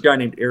 So there's a guy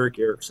named Eric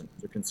Erickson,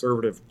 who's a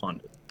conservative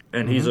pundit,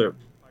 and he's a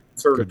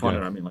conservative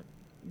pundit. I mean, like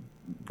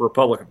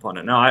Republican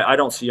pundit. Now, I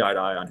don't see eye to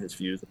eye on his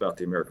views about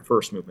the American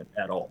First movement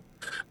at all.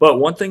 But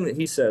one thing that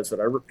he says that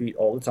I repeat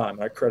all the time,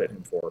 and I credit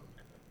him for,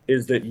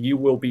 is that you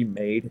will be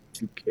made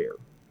to care.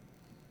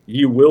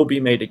 You will be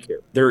made to care.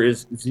 There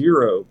is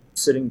zero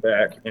sitting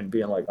back and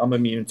being like, I'm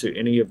immune to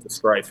any of the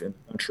strife in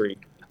the country.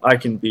 I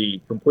can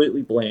be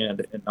completely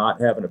bland and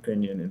not have an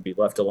opinion and be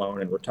left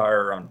alone and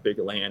retire on big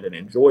land and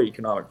enjoy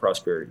economic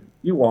prosperity.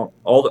 You won't.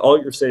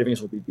 All your savings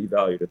will be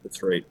devalued at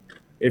this rate.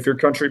 If your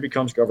country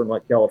becomes governed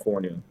like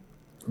California,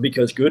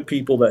 because good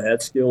people that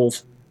had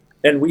skills,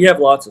 and we have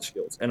lots of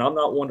skills, and I'm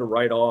not one to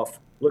write off,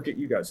 look at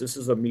you guys, this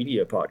is a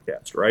media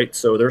podcast, right?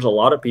 So there's a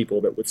lot of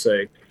people that would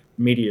say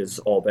media is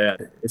all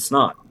bad. It's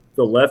not.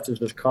 The left has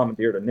just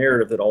commandeered a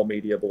narrative that all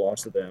media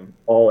belongs to them,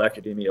 all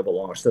academia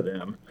belongs to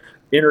them,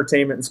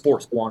 entertainment and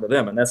sports belong to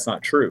them, and that's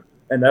not true.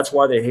 And that's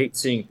why they hate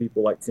seeing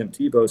people like Tim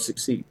Tebow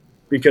succeed.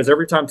 Because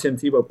every time Tim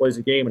Tebow plays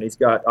a game and he's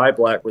got eye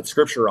black with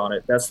scripture on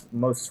it, that's the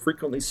most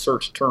frequently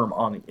searched term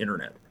on the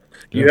internet.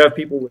 You have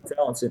people with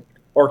talents and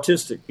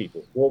artistic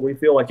people. Well, we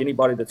feel like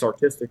anybody that's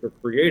artistic or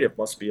creative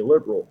must be a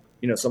liberal.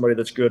 You know, somebody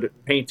that's good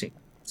at painting,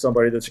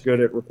 somebody that's good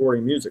at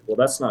recording music. Well,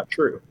 that's not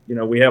true. You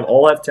know, we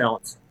all have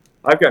talents.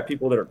 I've got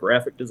people that are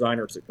graphic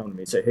designers that come to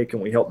me and say, hey, can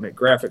we help make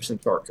graphics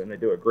and charts? And they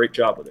do a great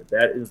job with it.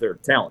 That is their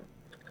talent.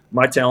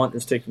 My talent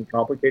is taking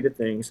complicated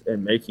things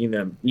and making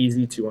them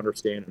easy to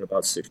understand in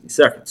about 60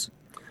 seconds.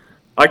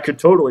 I could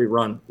totally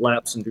run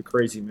laps and do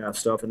crazy math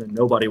stuff, and then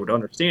nobody would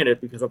understand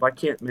it, because if I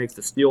can't make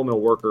the steel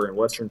mill worker in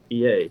Western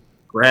PA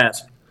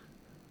grasp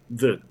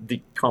the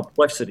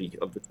complexity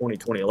of the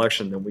 2020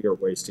 election, then we are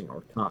wasting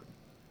our time.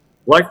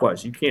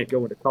 Likewise, you can't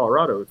go into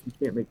Colorado if you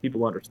can't make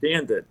people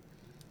understand that,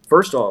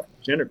 first off,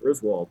 Jenna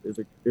Griswold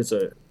is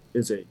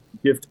a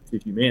gift to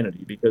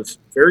humanity, because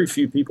very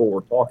few people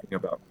were talking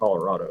about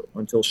Colorado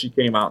until she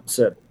came out and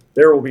said,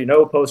 there will be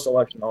no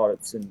post-election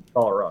audits in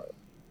Colorado.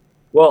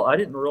 Well, I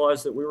didn't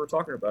realize that we were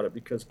talking about it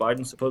because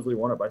Biden supposedly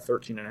won it by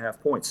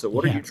 13.5 points. So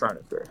what are you trying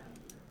to say?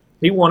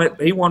 He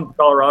won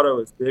Colorado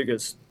as big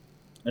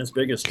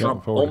as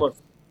Trump,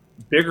 almost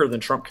bigger than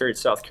Trump carried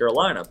South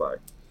Carolina by.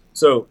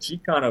 So she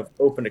kind of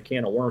opened a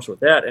can of worms with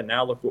that, and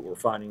now look what we're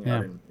finding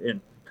out in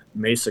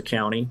Mesa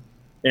County,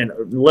 and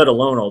let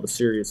alone all the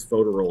serious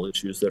voter roll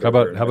issues that how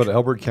about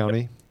Elbert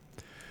County?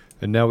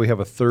 And now we have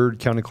a third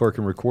county clerk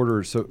and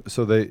recorder. So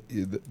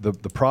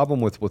the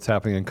problem with what's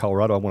happening in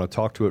Colorado, I want to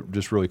talk to it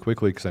just really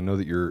quickly because I know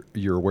that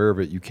you're aware of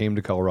it. You came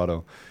to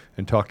Colorado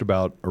and talked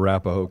about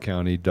Arapahoe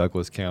County,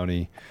 Douglas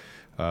County.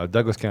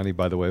 Douglas County,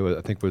 by the way,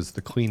 I think was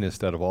the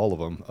cleanest out of all of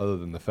them, other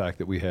than the fact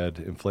that we had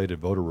inflated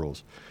voter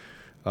rolls.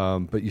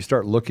 But you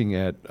start looking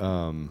at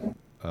El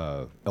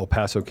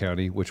Paso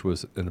County, which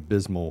was an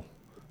abysmal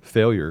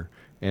failure,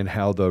 and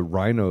how the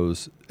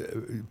rhinos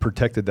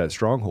protected that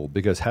stronghold.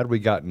 Because had we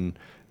gotten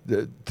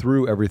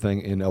through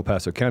everything in El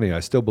Paso County,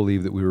 I still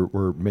believe that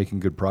we're making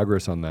good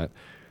progress on that.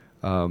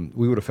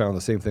 we would have found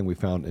the same thing we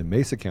found in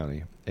Mesa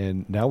County.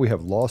 And now we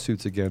have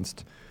lawsuits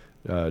against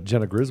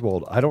Jenna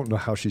Griswold. I don't know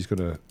how she's going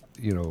to,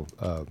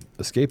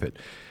 escape it.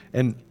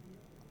 And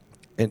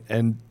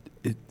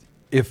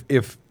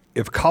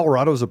if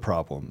Colorado's a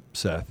problem,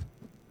 Seth,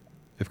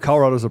 if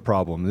Colorado's a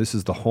problem, this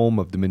is the home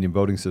of Dominion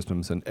voting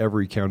systems, and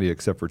every county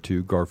except for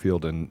two,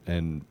 Garfield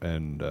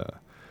and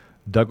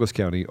Douglas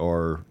County,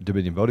 are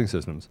Dominion voting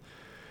systems.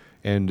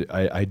 And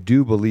I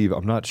do believe,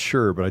 I'm not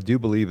sure, but I do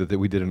believe that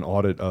we did an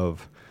audit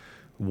of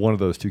one of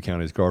those two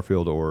counties,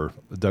 Garfield or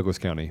Douglas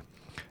County,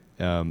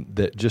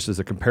 that just as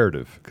a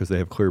comparative, because they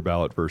have clear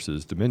ballot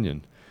versus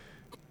Dominion.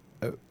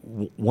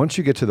 Once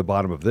you get to the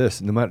bottom of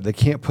this, no matter, they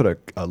can't put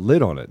a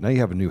lid on it. Now you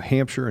have a New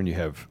Hampshire and you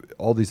have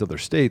all these other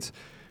states,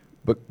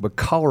 but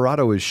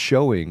Colorado is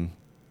showing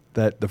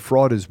that the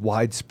fraud is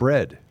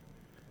widespread.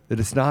 That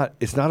it's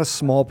not a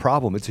small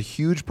problem. It's a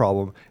huge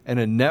problem and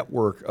a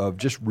network of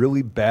just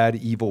really bad,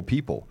 evil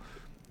people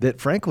that,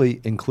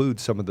 frankly,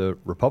 includes some of the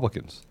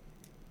Republicans.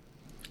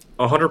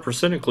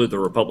 100% include the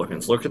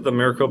Republicans. Look at the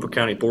Maricopa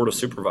County Board of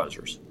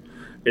Supervisors.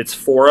 It's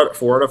four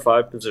out of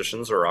five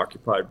positions are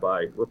occupied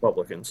by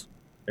Republicans,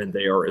 and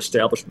they are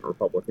establishment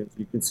Republicans.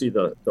 You can see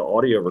the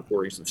audio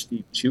recordings of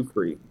Steve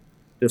Chukri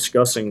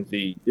discussing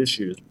the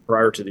issues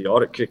prior to the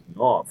audit kicking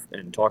off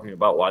and talking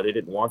about why they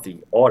didn't want the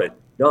audit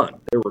done.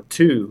 There were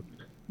two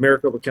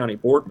Maricopa County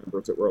board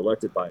members that were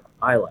elected by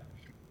eyelash,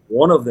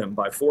 one of them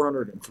by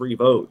 403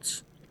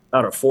 votes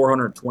out of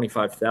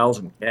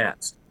 425,000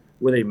 cast,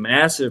 with a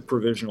massive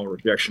provisional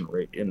rejection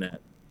rate in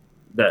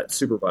that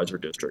supervisor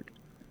district.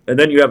 And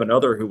then you have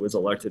another who was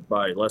elected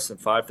by less than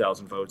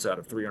 5,000 votes out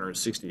of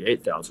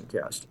 368,000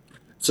 cast.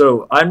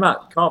 So I'm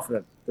not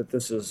confident that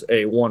this is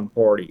a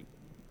one-party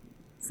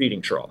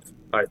feeding trough.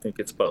 I think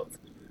it's both.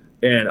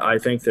 And I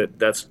think that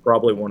that's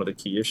probably one of the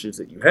key issues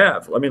that you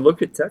have. I mean,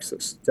 look at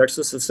Texas.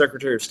 Texas's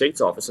Secretary of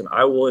State's office, and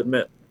I will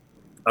admit,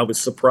 I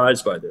was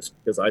surprised by this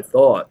because I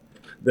thought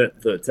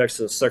that the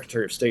Texas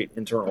Secretary of State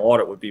internal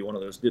audit would be one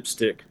of those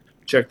dipstick,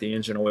 check the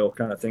engine oil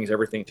kind of things,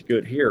 everything's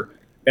good here.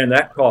 And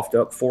that coughed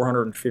up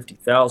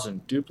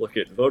 450,000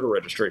 duplicate voter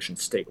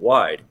registrations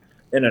statewide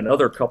and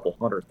another couple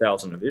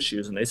 100,000 of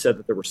issues. And they said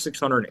that there were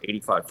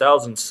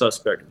 685,000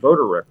 suspect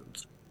voter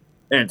records.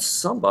 And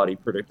somebody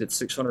predicted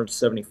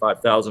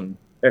 675,000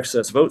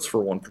 excess votes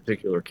for one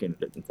particular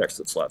candidate in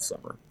Texas last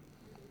summer.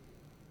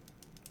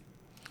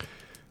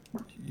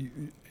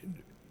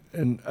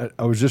 And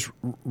I was just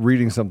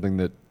reading something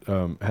that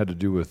had to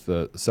do with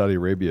Saudi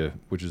Arabia,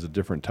 which is a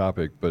different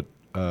topic, but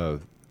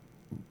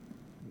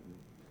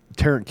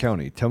Tarrant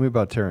County. Tell me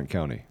about Tarrant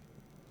County.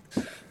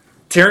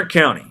 Tarrant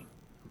County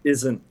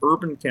is an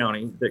urban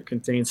county that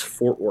contains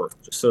Fort Worth,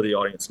 just so the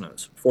audience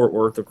knows. Fort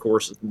Worth, of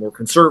course, is the more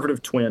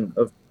conservative twin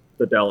of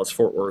the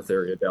Dallas-Fort Worth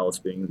area, Dallas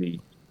being the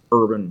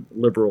urban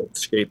liberal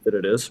scape that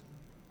it is.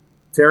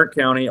 Tarrant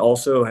County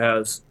also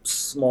has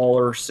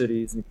smaller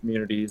cities and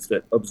communities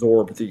that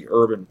absorb the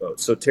urban vote.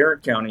 So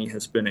Tarrant County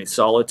has been a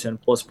solid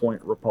 10-plus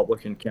point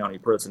Republican county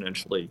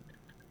presidentially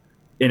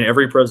in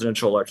every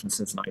presidential election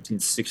since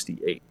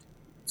 1968.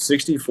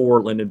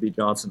 64, Lyndon B.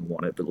 Johnson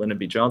won it, but Lyndon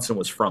B. Johnson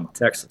was from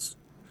Texas,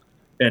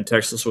 and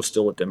Texas was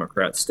still a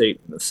Democrat state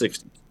in the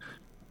 60s.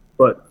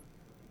 But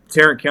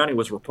Tarrant County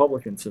was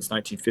Republican since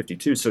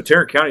 1952, so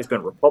Tarrant County's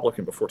been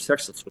Republican before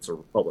Texas was a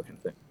Republican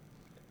thing.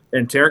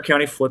 And Tarrant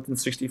County flipped in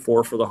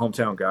 64 for the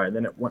hometown guy, and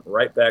then it went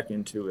right back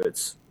into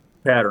its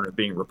pattern of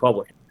being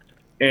Republican.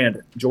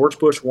 And George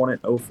Bush won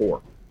it in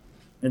 04.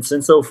 And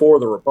since 04,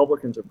 the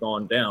Republicans have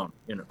gone down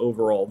in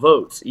overall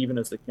votes, even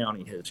as the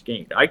county has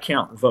gained. I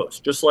count votes,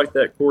 just like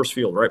that course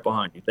field right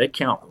behind you. They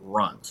count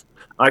runs.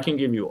 I can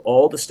give you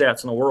all the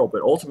stats in the world,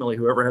 but ultimately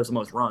whoever has the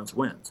most runs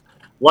wins.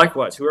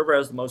 Likewise, whoever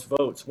has the most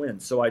votes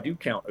wins. So I do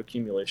count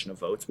accumulation of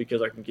votes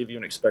because I can give you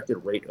an expected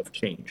rate of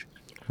change.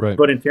 Right.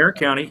 But in Tarrant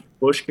County,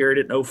 Bush carried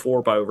it in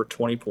 04 by over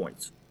 20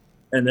 points.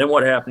 And then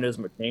what happened is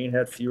McCain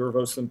had fewer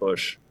votes than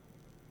Bush.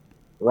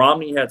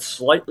 Romney had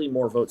slightly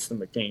more votes than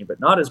McCain, but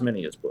not as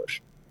many as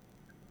Bush.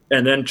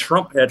 And then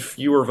Trump had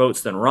fewer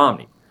votes than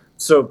Romney.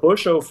 So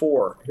Bush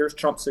 04, here's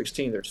Trump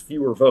 16. There's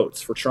fewer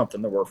votes for Trump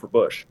than there were for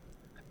Bush.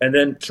 And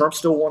then Trump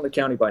still won the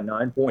county by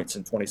 9 points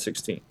in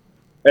 2016.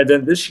 And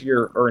then this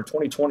year, or in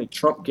 2020,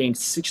 Trump gained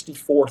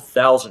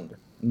 64,000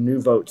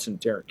 new votes in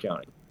Tarrant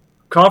County.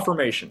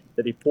 Confirmation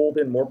that he pulled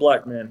in more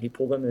black men, he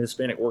pulled in the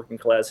Hispanic working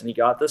class, and he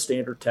got the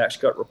standard tax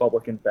cut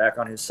Republican back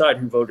on his side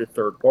who voted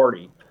third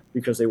party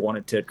because they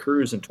wanted Ted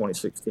Cruz in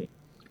 2016.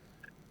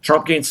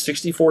 Trump gained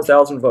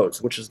 64,000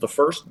 votes, which is the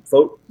first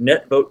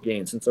net vote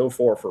gain since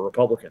 04 for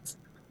Republicans,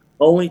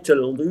 only to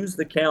lose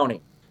the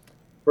county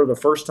for the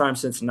first time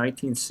since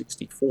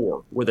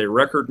 1964 with a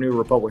record new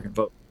Republican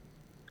vote.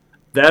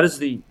 That is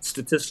the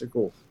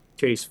statistical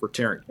case for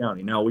Tarrant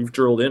County. Now, we've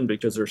drilled in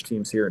because there's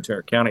teams here in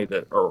Tarrant County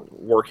that are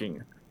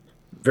working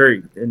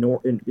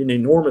in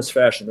enormous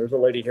fashion. There's a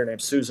lady here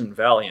named Susan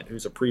Valiant,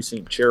 who's a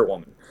precinct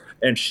chairwoman,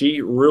 and she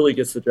really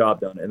gets the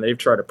job done. And they've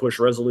tried to push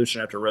resolution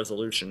after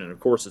resolution, and of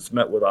course it's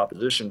met with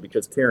opposition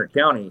because Tarrant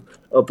County,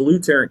 a blue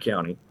Tarrant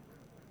County,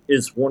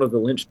 is one of the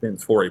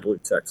linchpins for a blue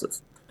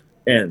Texas.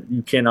 And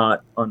you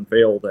cannot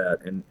unveil that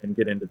and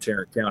get into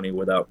Tarrant County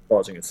without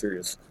causing a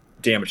serious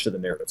damage to the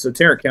narrative. So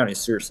Tarrant County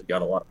seriously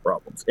got a lot of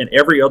problems. And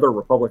every other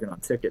Republican on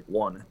ticket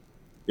won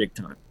big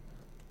time.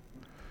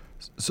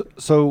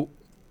 So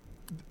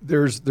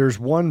there's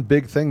one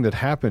big thing that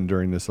happened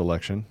during this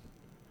election.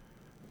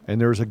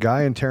 And there was a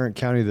guy in Tarrant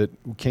County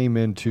that came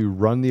in to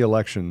run the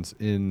elections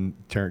in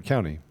Tarrant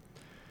County.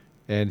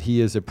 And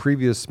he is a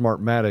previous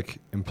Smartmatic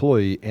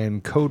employee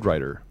and code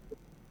writer.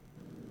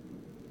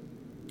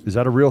 Is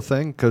that a real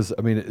thing? Because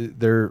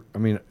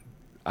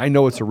I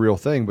know it's a real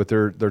thing, but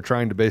they're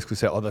trying to basically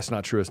say, "Oh, that's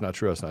not true. It's not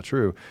true. It's not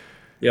true."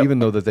 Yep. Even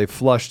though that they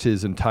flushed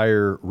his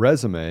entire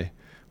resume,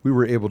 we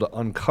were able to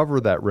uncover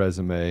that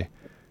resume,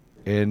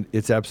 and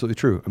it's absolutely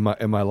true.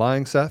 Am I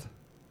lying, Seth?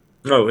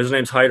 No, his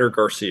name's Hyder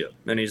Garcia,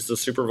 and he's the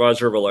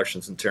supervisor of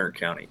elections in Tarrant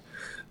County,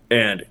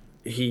 and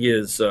he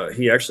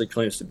actually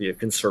claims to be a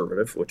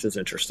conservative, which is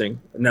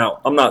interesting.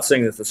 Now, I'm not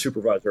saying that the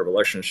supervisor of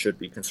elections should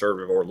be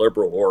conservative or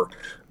liberal or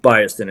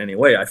biased in any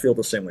way. I feel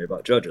the same way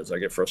about judges. I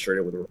get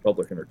frustrated with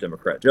Republican or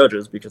Democrat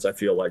judges because I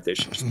feel like they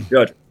should just be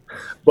judges.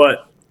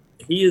 But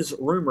he is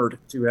rumored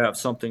to have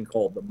something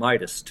called the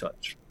Midas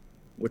touch,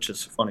 which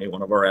is funny.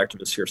 One of our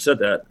activists here said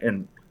that,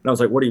 and I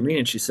was like, "What do you mean?"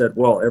 And she said,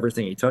 "Well,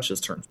 everything he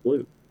touches turns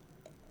blue.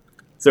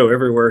 So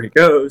everywhere he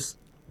goes,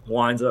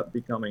 winds up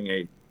becoming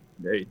a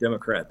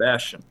Democrat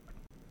bastion."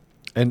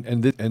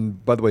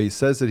 And by the way, he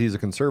says that he's a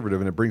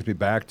conservative, and it brings me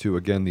back to,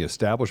 again, the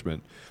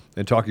establishment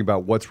and talking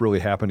about what's really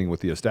happening with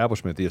the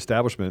establishment. The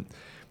establishment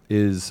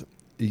is,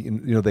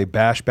 they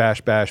bash.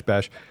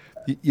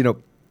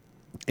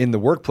 In the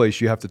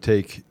workplace, you have to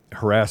take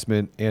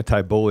harassment,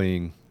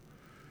 anti-bullying,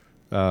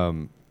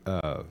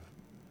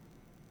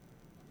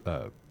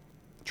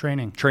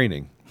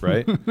 training,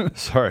 right?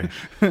 Sorry,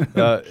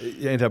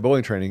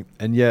 anti-bullying training,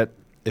 and yet,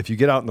 if you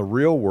get out in the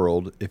real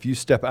world, if you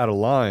step out of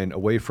line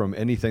away from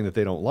anything that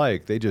they don't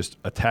like, they just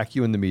attack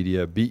you in the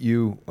media, beat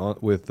you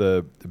with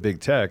the big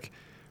tech,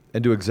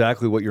 and do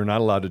exactly what you're not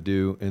allowed to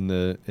do in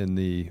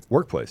the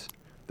workplace.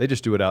 They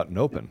just do it out in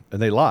open, and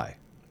they lie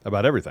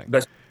about everything.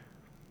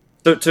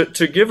 So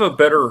to give a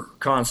better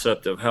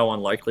concept of how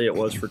unlikely it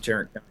was for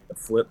Tarrant County to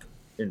flip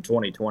in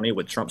 2020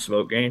 with Trump's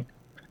vote gain,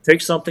 take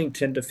something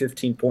 10 to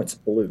 15 points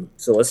blue.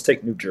 So let's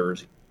take New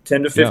Jersey.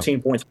 10 to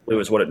 15 points blue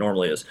is what it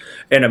normally is.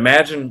 And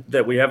imagine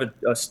that we have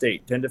a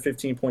state, 10 to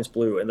 15 points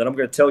blue, and then I'm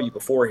going to tell you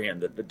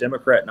beforehand that the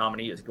Democrat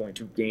nominee is going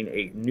to gain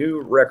a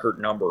new record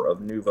number of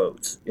new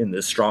votes in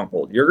this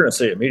stronghold. You're going to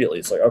say immediately,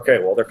 it's like, okay,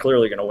 well, they're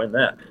clearly going to win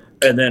that.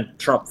 And then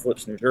Trump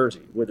flips New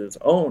Jersey with his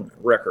own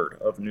record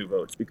of new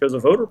votes because a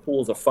voter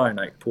pool is a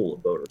finite pool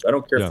of voters. I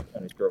don't care if the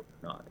county's broken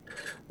or not.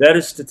 That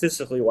is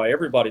statistically why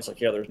everybody's like,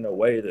 yeah, there's no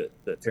way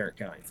that Tarrant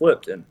County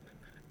flipped. And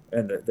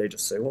they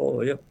just say,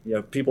 well,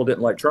 people didn't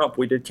like Trump.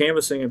 We did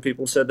canvassing, and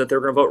people said that they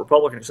were going to vote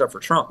Republican except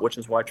for Trump, which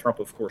is why Trump,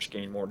 of course,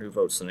 gained more new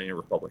votes than any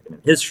Republican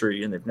in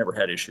history, and they've never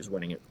had issues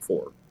winning it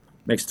before.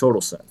 Makes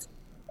total sense.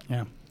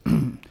 Yeah.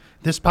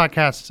 This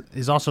podcast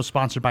is also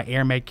sponsored by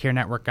AirMed Care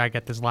Network. I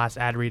get this last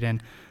ad read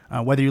in.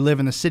 Whether you live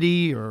in the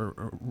city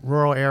or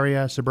rural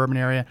area, suburban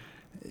area,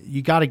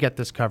 you got to get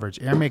this coverage.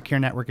 AirMed Care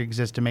Network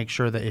exists to make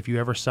sure that if you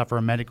ever suffer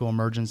a medical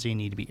emergency and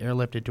need to be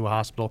airlifted to a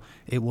hospital,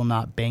 it will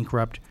not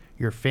bankrupt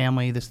your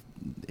family.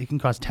 It can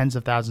cost tens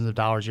of thousands of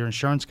dollars. Your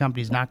insurance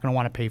company is not going to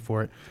want to pay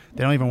for it.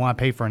 They don't even want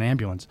to pay for an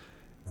ambulance.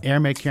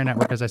 AirMed Care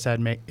Network, as I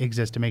said,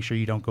 exists to make sure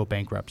you don't go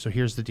bankrupt. So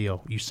here's the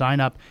deal. You sign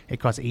up.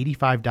 It costs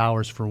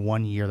 $85 for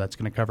 1 year. That's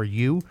going to cover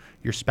you,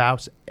 your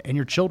spouse, and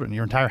your children,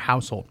 your entire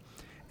household.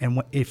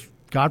 And if,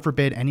 God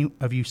forbid, any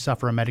of you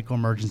suffer a medical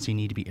emergency,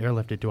 need to be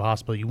airlifted to a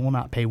hospital, you will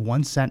not pay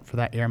 1 cent for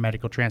that air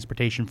medical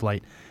transportation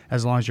flight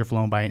as long as you're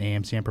flown by an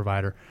AMCM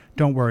provider.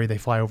 Don't worry, they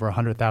fly over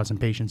 100,000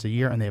 patients a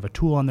year, and they have a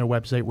tool on their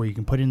website where you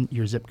can put in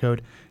your zip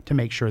code to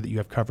make sure that you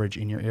have coverage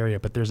in your area.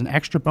 But there's an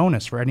extra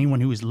bonus for anyone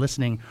who is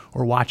listening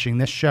or watching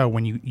this show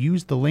when you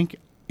use the link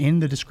in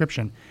the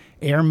description,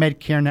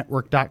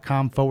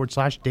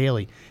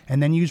 airmedcarenetwork.com/daily,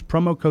 and then use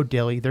promo code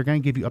daily. They're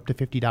going to give you up to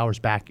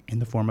 $50 back in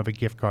the form of a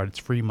gift card. It's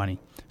free money.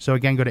 So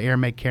again, go to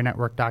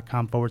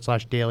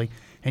airmedcarenetwork.com/daily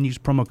and use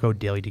promo code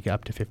daily to get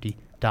up to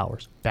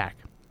 $50 back.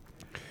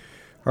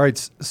 All right,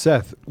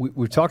 Seth,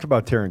 we've talked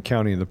about Tarrant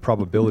County and the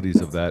probabilities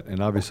of that,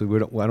 and obviously I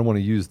don't want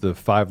to use the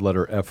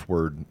 5-letter F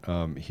word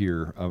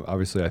here.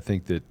 Obviously, I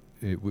think that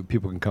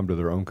people can come to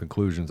their own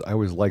conclusions. I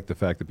always like the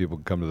fact that people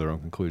can come to their own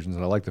conclusions,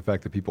 and I like the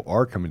fact that people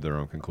are coming to their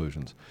own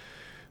conclusions.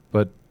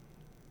 But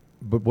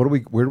where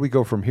do we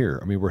go from here?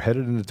 I mean, we're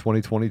headed into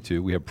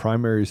 2022. We have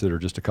primaries that are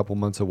just a couple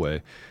months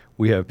away.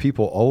 We have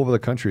people all over the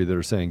country that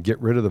are saying, get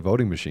rid of the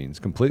voting machines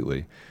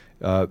completely.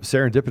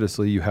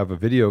 Serendipitously, you have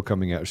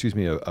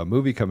a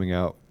movie coming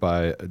out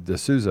by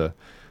D'Souza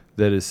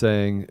that is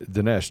saying,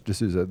 Dinesh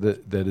D'Souza,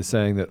 that is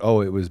saying that,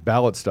 it was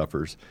ballot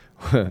stuffers.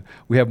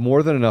 We have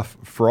more than enough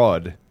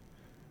fraud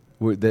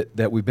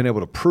that we've been able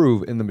to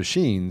prove in the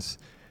machines.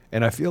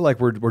 And I feel like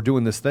we're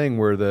doing this thing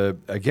where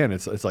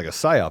it's like a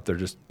psyop. They're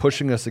just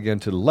pushing us again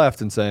to the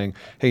left and saying,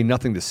 hey,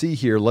 nothing to see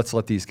here. Let's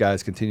let these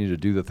guys continue to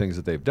do the things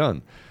that they've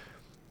done.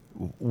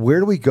 Where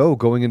do we go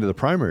going into the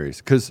primaries?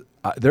 Because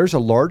there's a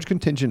large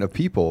contingent of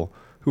people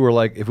who are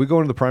like, if we go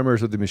into the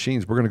primaries with the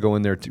machines, we're going to go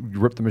in there to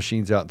rip the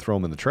machines out and throw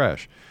them in the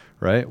trash,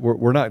 right?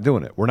 We're not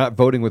doing it. We're not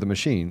voting with a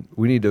machine.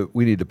 We need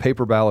to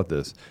paper ballot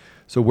this.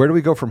 So where do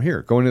we go from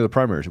here? Going into the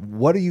primaries,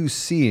 what are you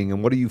seeing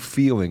and what are you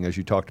feeling as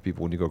you talk to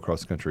people when you go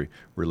across the country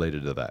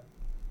related to that?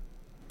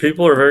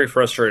 People are very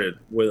frustrated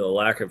with a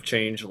lack of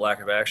change, a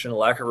lack of action, a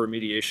lack of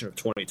remediation of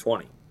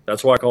 2020.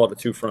 That's why I call it a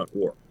two-front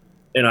war.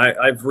 And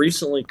I've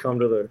recently come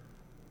to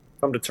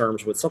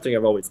terms with something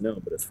I've always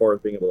known, but as far as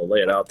being able to lay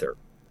it out there,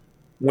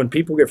 when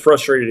people get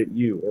frustrated at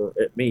you or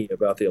at me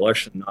about the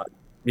election, not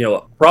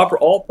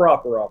all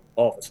proper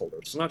office holders,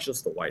 it's not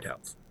just the White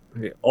House,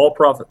 okay, all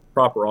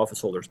proper office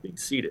holders being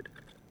seated.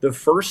 The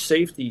first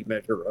safety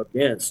measure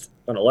against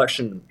an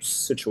election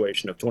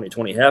situation of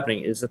 2020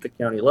 happening is at the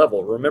county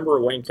level. Remember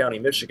Wayne County,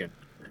 Michigan,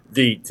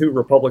 the 2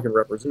 Republican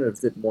representatives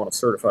didn't want to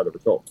certify the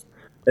results.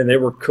 And they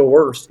were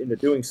coerced into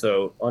doing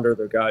so under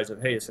the guise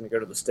of, hey, it's going to go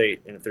to the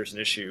state, and if there's an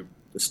issue,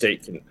 the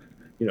state can,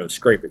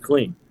 scrape it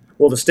clean.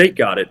 Well, the state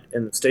got it,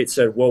 and the state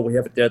said, well, we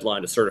have a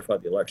deadline to certify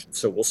the election.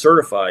 So we'll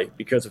certify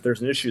because if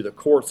there's an issue, the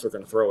courts are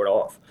going to throw it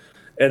off.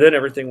 And then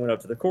everything went up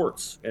to the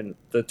courts, and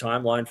the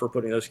timeline for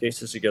putting those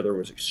cases together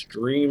was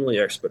extremely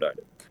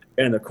expedited.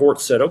 And the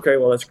courts said, okay,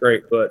 well, that's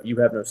great, but you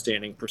have no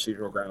standing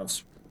procedural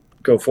grounds.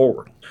 Go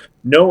forward.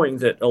 Knowing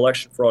that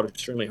election fraud is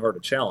extremely hard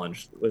to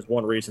challenge was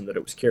one reason that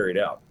it was carried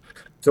out.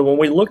 So when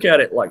we look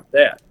at it like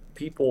that,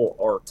 people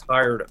are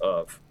tired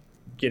of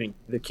getting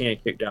the can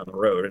kicked down the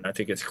road, and I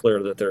think it's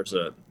clear that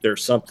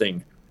there's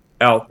something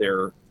out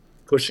there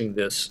pushing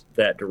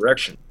that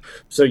direction.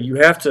 So you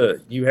have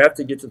to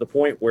get to the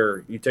point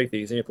where you take the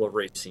example of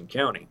Racine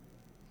County,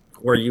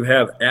 where you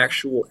have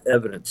actual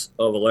evidence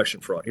of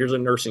election fraud. Here's a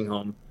nursing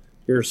home.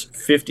 Here's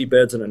 50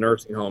 beds in a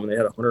nursing home, and they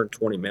had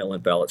 120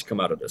 mail-in ballots come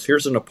out of this.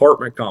 Here's an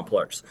apartment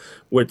complex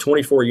with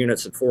 24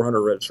 units and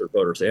 400 registered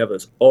voters. They have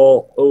this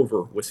all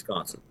over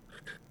Wisconsin.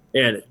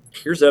 And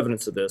here's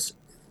evidence of this.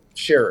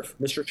 Sheriff,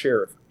 Mr.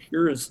 Sheriff,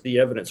 here is the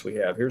evidence we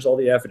have. Here's all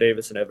the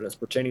affidavits and evidence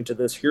pertaining to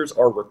this. Here's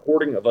our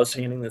recording of us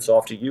handing this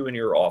off to you in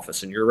your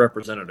office and your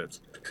representatives.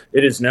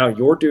 It is now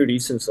your duty,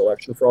 since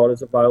election fraud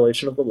is a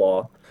violation of the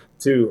law,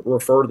 to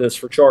refer this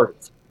for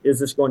charges. Is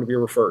this going to be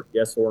referred?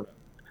 Yes or no?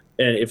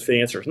 And if the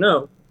answer is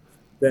no,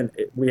 then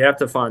we have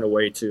to find a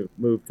way to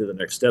move to the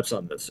next steps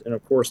on this. And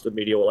of course, the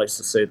media likes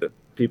to say that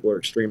people are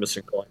extremists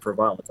and calling for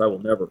violence. I will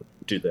never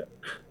do that.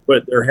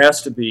 But there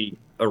has to be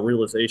a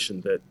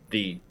realization that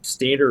the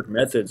standard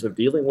methods of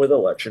dealing with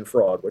election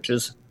fraud, which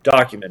is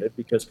documented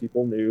because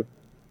people knew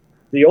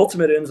the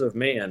ultimate ends of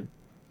man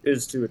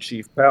is to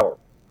achieve power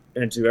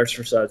and to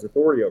exercise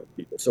authority over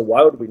people. So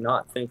why would we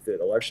not think that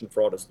election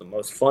fraud is the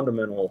most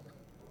fundamental,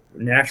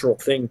 natural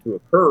thing to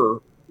occur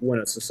when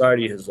a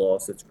society has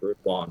lost its grip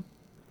on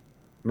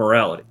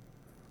morality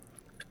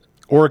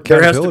or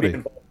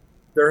accountability?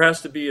 There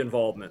has to be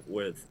involvement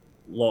with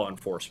law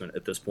enforcement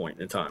at this point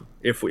in time.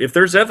 If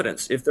there's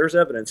evidence,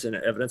 and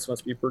evidence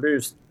must be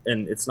produced,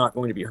 and it's not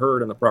going to be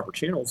heard in the proper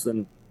channels,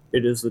 then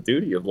it is the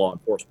duty of law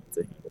enforcement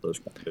to handle those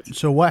kind of issues.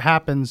 So what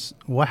happens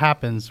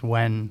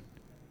when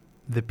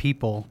the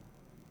people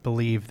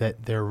believe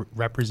that their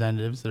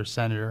representatives, their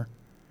senator,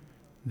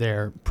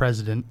 their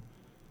president,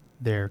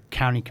 their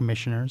county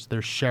commissioners,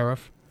 their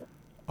sheriff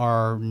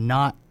are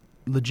not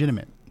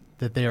legitimate,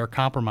 that they are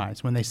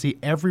compromised, when they see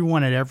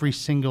everyone at every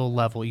single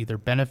level either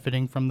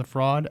benefiting from the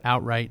fraud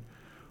outright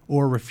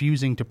or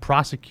refusing to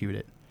prosecute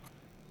it?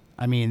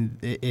 I mean,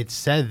 it's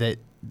said that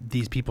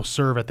these people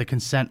serve at the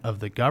consent of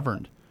the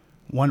governed.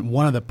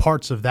 One of the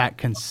parts of that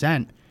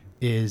consent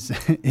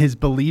is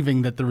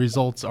believing that the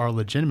results are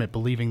legitimate,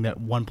 believing that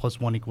 1 +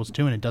 1 =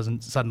 2 and it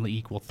doesn't suddenly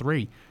equal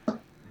 3.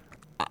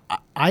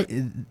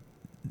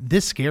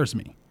 This scares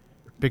me,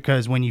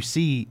 because when you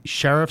see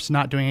sheriffs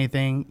not doing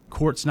anything,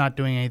 courts not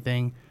doing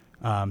anything,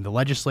 the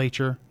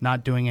legislature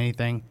not doing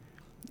anything,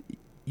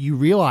 you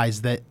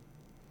realize that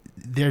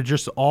they're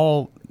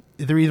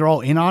either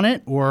all in on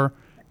it or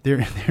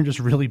they're just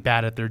really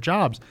bad at their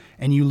jobs,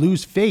 and you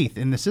lose faith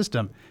in the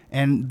system.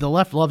 And the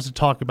left loves to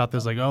talk about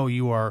this like, oh,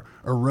 you are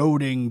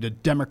eroding the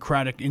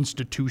democratic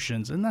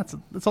institutions, and that's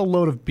a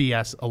load of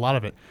BS, a lot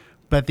of it.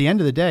 But at the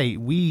end of the day,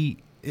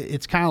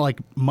 it's kind of like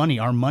money.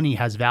 Our money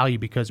has value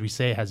because we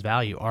say it has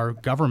value. Our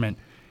government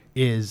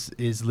is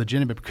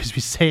legitimate because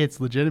we say it's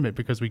legitimate,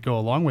 because we go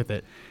along with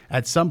it.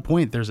 At some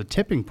point, there's a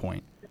tipping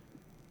point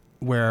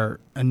where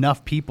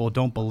enough people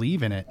don't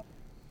believe in it,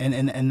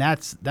 and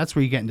that's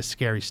where you get into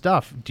scary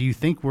stuff. Do you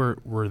think we're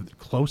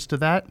close to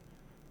that?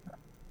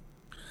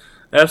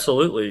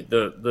 Absolutely.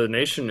 The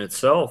nation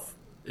itself,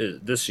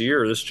 this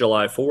year, this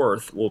July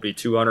 4th, will be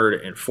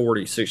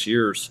 246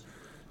 years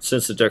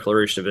since the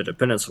Declaration of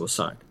Independence was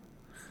signed.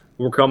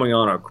 We're coming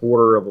on a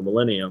quarter of a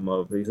millennium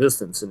of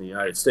existence in the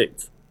United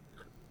States.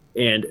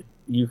 And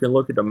you can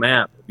look at a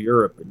map of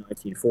Europe in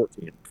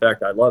 1914. In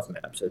fact, I love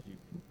maps, as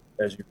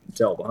you can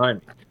tell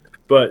behind me.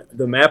 But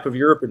the map of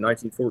Europe in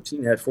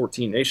 1914 had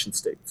 14 nation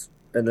states.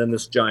 And then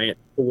this giant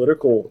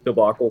political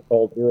debacle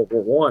called World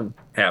War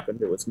I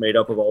happened. It was made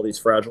up of all these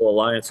fragile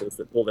alliances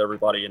that pulled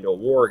everybody into a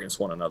war against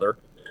one another.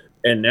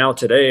 And now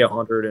today,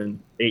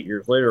 108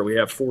 years later, we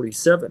have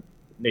 47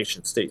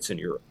 nation states in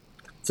Europe.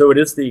 So it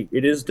is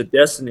the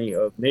destiny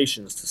of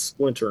nations to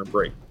splinter and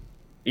break,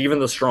 even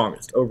the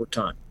strongest, over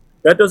time.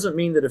 That doesn't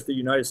mean that if the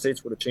United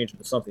States were to change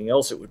into something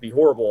else, it would be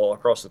horrible all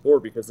across the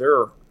board, because there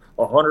are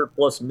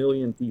 100+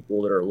 million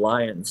people that are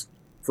lions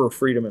for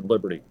freedom and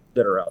liberty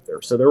that are out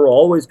there. So there will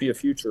always be a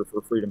future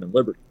for freedom and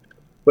liberty,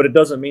 but it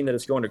doesn't mean that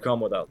it's going to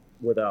come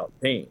without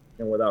pain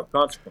and without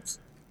consequence.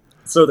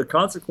 So the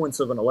consequence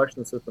of an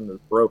election system that's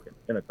broken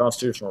in a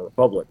constitutional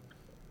republic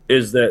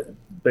is that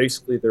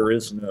basically there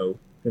is no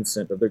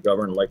consent of the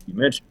governed, like you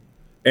mentioned.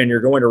 And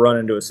you're going to run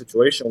into a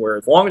situation where,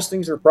 as long as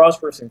things are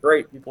prosperous and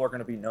great, people are going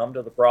to be numb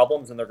to the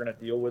problems and they're going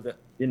to deal with it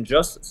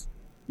injustice.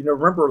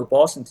 Remember the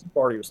Boston Tea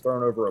Party was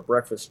thrown over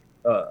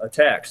a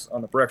tax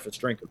on the breakfast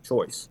drink of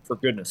choice, for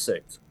goodness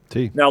sakes.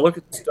 Tea. Now look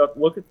at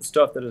the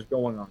stuff that is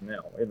going on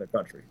now in the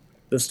country.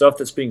 The stuff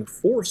that's being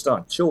forced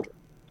on children.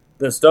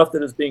 The stuff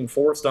that is being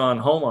forced on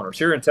homeowners.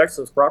 Here in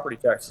Texas, property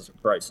taxes are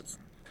crisis.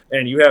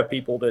 And you have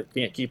people that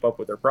can't keep up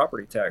with their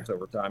property tax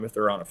over time if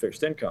they're on a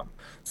fixed income.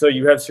 So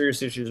you have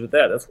serious issues with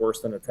that. That's worse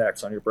than a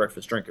tax on your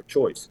breakfast drink of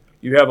choice.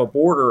 You have a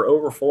border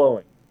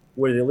overflowing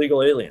with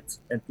illegal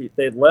aliens. And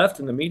they left,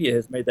 and the media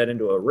has made that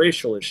into a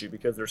racial issue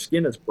because their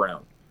skin is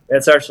brown.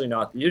 That's actually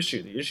not the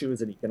issue. The issue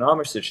is an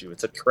economics issue.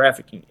 It's a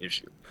trafficking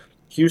issue.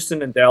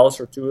 Houston and Dallas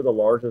are two of the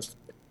largest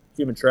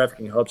human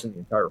trafficking hubs in the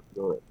entire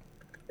world.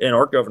 And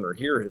our governor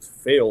here has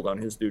failed on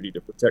his duty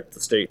to protect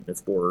the state and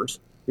its borders.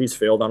 He's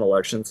failed on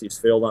elections. He's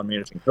failed on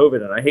managing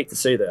COVID. And I hate to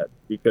say that,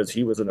 because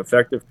he was an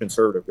effective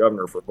conservative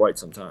governor for quite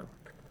some time.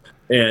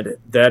 And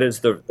that is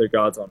the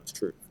God's honest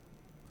truth.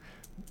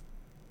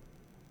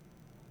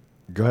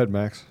 Go ahead,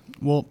 Max.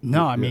 Well,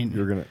 no, I mean,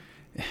 you're gonna.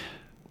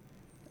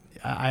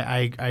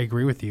 I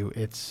agree with you.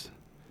 It's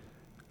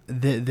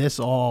this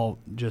all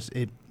just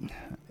it.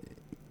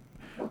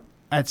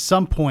 At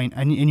some point,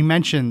 and you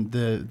mentioned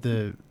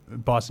the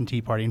Boston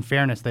Tea Party. In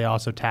fairness, they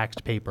also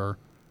taxed paper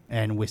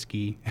and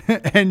whiskey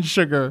and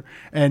sugar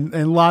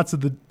and lots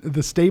of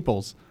the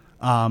staples.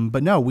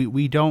 But no,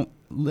 we don't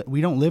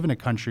live in a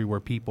country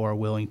where people are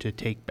willing to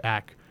take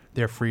back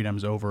their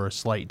freedoms over a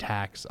slight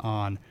tax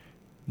on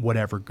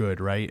whatever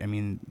good, right? I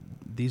mean,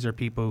 these are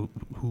people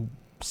who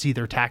see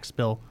their tax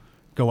bill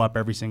go up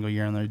every single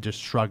year and they just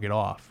shrug it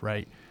off,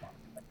 right?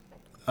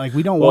 Like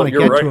we don't want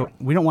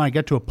to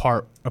get to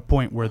a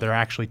point where they're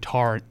actually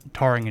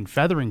tarring and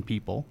feathering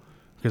people,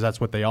 because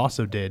that's what they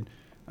also did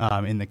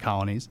in the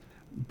colonies.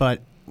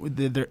 But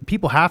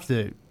people have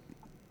to.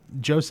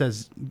 Joe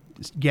says,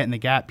 get in the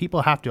gap.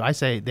 People have to. I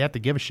say they have to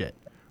give a shit,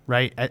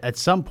 right? At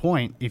some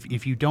point,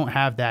 if you don't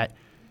have that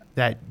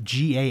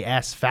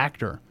GAS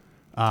factor,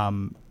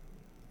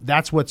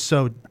 that's what's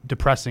so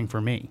depressing for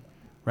me,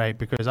 right?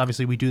 Because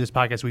obviously we do this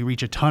podcast, we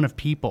reach a ton of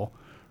people,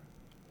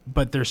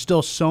 but there's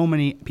still so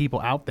many people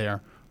out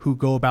there who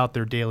go about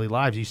their daily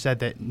lives. You said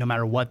that no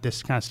matter what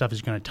this kind of stuff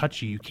is going to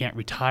touch you, you can't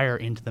retire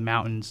into the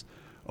mountains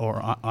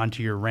or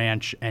onto your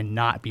ranch and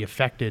not be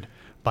affected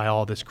by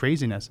all this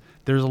craziness.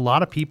 There's a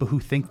lot of people who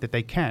think that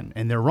they can,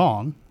 and they're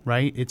wrong,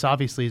 right? It's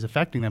obviously is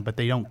affecting them, but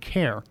they don't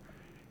care.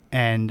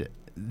 And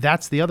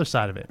that's the other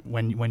side of it.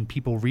 When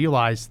people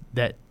realize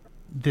that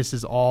this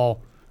is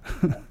all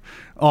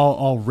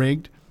all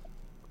rigged,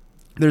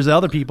 there's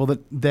other people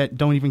that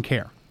don't even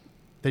care.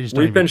 They just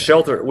We've been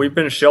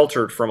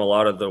sheltered from a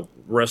lot of the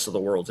rest of the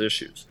world's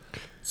issues.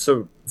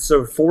 So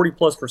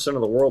 40+%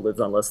 of the world lives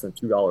on less than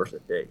 $2 a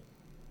day.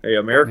 Hey,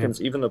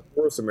 Americans, even the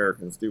poorest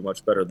Americans, do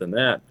much better than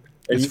that.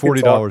 And it's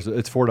 $40.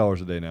 It's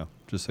 $4 a day now.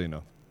 Just so you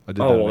know. I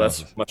did that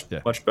that's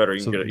much better.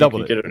 You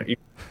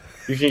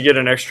can get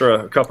an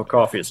extra cup of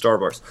coffee at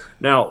Starbucks.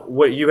 Now,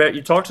 what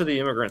you talk to the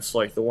immigrants,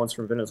 like the ones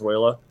from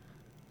Venezuela,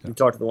 you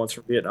talk to the ones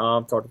from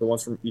Vietnam, talk to the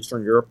ones from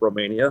Eastern Europe,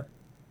 Romania,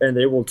 and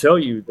they will tell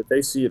you that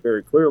they see it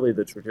very clearly,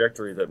 the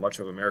trajectory that much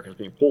of America is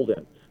being pulled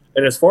in.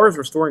 And as far as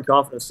restoring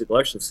confidence to the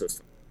election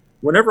system,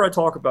 whenever I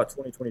talk about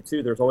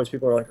 2022, there's always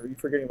people who are like, are you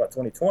forgetting about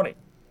 2020?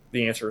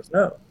 The answer is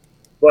no.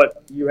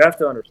 But you have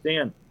to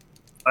understand,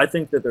 I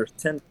think that there's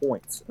 10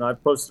 points, and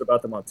I've posted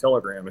about them on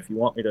Telegram if you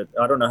want me to.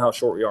 I don't know how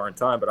short we are in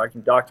time, but I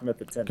can document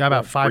the 10 points. Got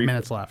about 5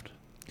 minutes left.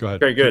 Go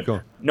ahead. Okay,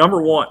 good.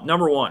 Number one.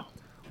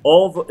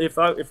 If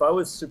I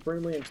was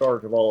supremely in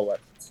charge of all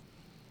elections,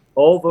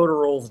 all voter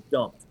rolls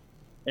dumped,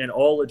 and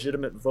all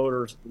legitimate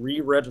voters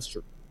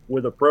re-registered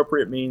with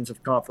appropriate means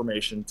of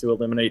confirmation to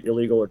eliminate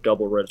illegal or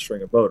double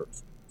registering of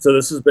voters. So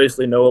this is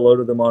basically Noah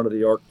loaded them onto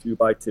the ark 2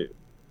 by 2.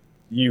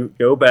 You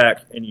go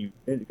back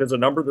because a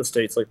number of the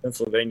states like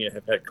Pennsylvania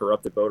have had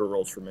corrupted voter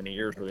rolls for many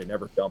years where they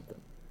never dumped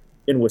them.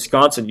 In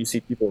Wisconsin, you see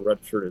people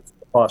registered as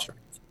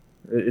apostrophes.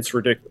 It's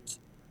ridiculous.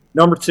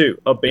 Number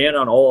 2, a ban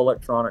on all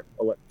electronic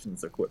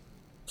elections equipment.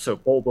 So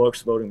poll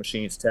books, voting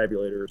machines,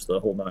 tabulators, the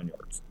whole 9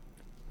 yards.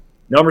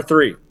 Number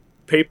 3,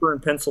 paper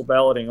and pencil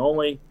balloting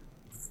only,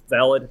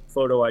 valid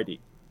photo ID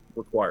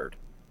required.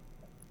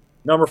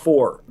 Number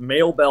 4,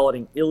 mail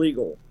balloting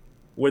illegal,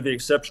 with the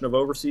exception of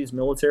overseas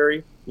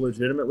military,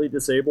 legitimately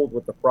disabled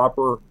with the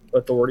proper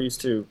authorities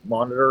to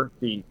monitor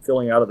the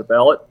filling out of the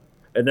ballot.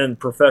 And then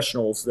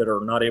professionals that are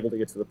not able to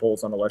get to the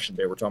polls on election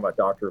day. We're talking about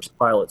doctors,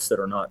 pilots that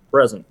are not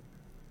present.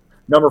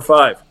 Number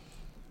 5,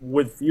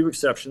 with few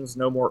exceptions,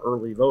 no more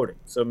early voting.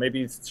 So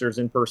maybe there's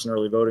in-person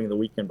early voting the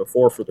weekend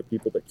before for the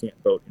people that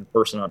can't vote in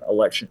person on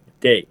election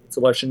day. It's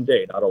election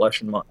day, not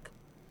election month.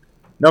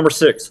 Number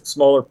 6,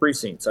 smaller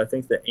precincts. I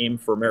think the aim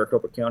for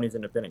Maricopa County's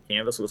independent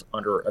canvass was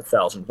under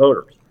 1,000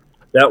 voters.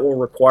 That will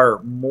require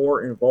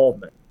more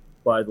involvement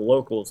by the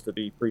locals to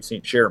be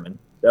precinct chairmen.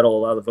 That'll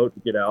allow the vote to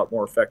get out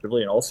more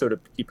effectively and also to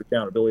keep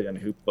accountability on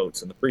who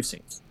votes in the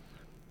precincts.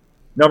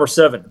 Number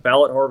 7,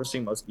 ballot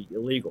harvesting must be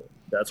illegal.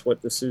 That's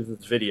what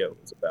D'Souza's video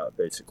is about,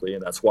 basically,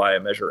 and that's why I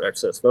measure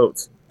excess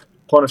votes.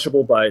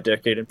 Punishable by a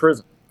decade in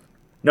prison.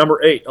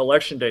 Number 8,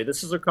 election day.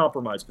 This is a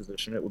compromise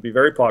position. It would be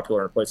very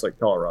popular in a place like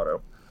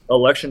Colorado.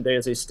 Election day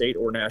is a state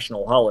or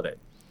national holiday.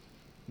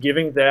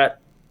 Giving that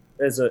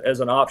as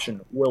an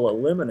option will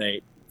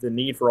eliminate the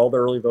need for all the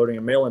early voting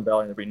and mail-in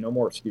balloting. There'll be no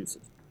more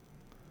excuses.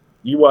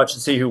 You watch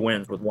and see who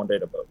wins with one day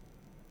to vote.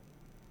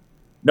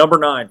 Number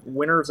 9,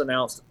 winners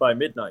announced by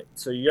midnight.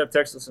 So you have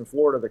Texas and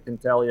Florida that can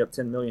tally up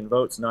 10 million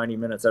votes 90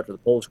 minutes after the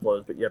polls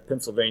close, but you have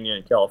Pennsylvania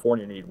and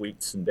California need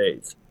weeks and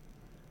days.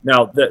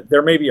 Now,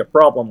 there may be a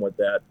problem with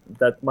that.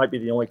 That might be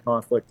the only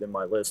conflict in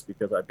my list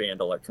because I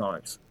banned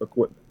electronics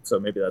equipment. So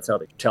maybe that's how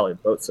they tally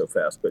the votes so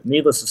fast. But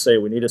needless to say,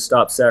 we need to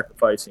stop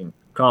sacrificing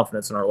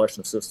confidence in our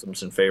election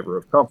systems in favor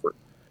of comfort.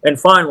 And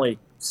finally,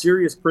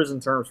 serious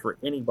prison terms for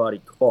anybody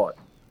caught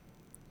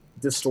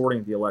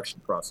distorting the election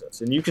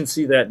process. And you can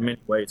see that in many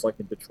ways, like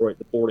in Detroit,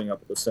 the boarding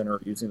up at the center,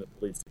 using the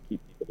police to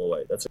keep people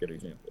away. That's a good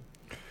example.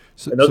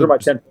 And those are my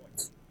 10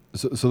 points.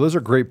 So those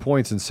are great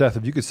points. And Seth,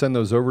 if you could send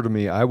those over to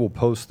me, I will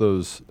post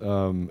those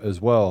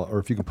as well. Or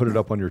if you can put it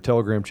up on your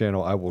Telegram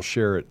channel, I will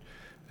share it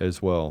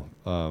as well.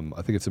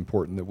 I think it's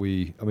important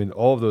that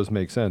all of those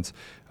make sense.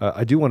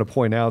 I do want to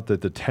point out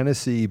that the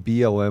Tennessee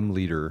BLM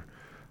leader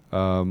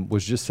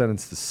was just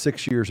sentenced to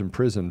 6 years in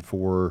prison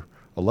for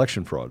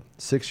election fraud.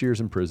 6 years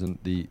in prison.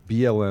 The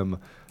BLM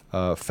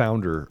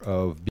founder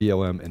of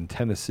BLM in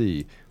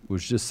Tennessee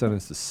was just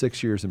sentenced to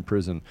 6 years in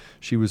prison.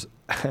 She was,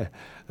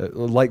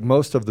 like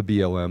most of the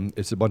BLM,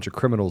 it's a bunch of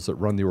criminals that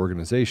run the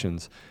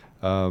organizations,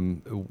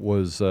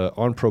 was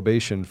on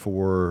probation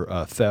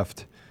for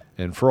theft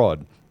and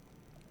fraud.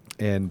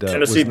 And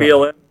Tennessee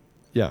BLM?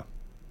 Yeah.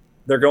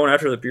 They're going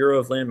after the Bureau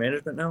of Land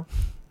Management now?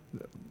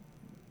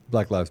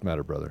 Black Lives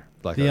Matter, brother.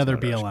 The other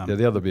BLM. Yeah,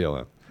 the other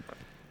BLM.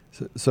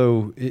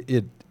 So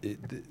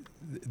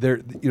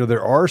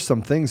there are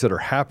some things that are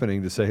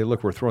happening to say, hey,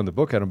 look, we're throwing the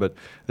book at them, but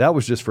that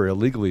was just for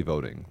illegally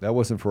voting. That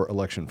wasn't for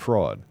election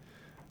fraud.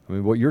 I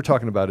mean, what you're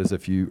talking about is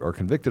if you are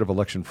convicted of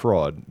election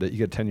fraud, that you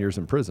get 10 years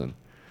in prison.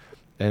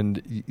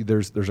 And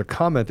there's a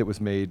comment that was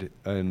made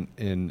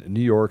in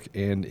New York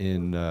and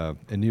in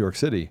New York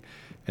City,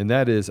 and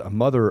that is a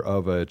mother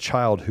of a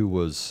child who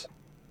was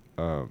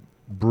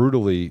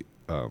brutally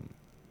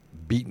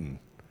beaten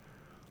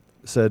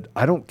said,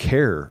 I don't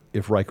care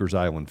if Rikers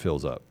Island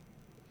fills up.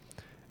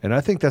 And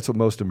I think that's what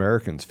most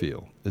Americans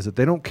feel, is that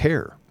they don't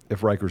care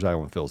if Rikers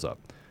Island fills up.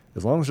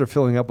 As long as they're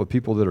filling up with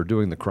people that are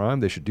doing the crime,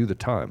 they should do the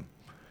time.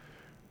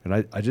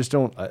 And I just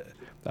don't,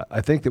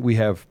 I think that we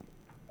have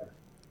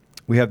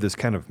this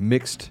kind of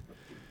mixed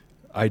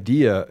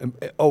idea. And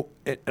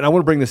I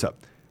want to bring this up.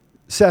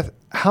 Seth,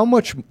 how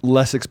much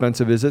less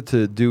expensive is it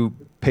to do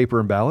paper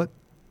and ballot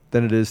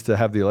than it is to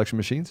have the election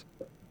machines?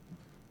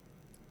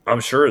 I'm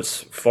sure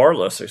it's far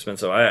less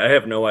expensive. I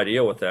have no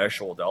idea what the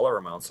actual dollar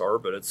amounts are,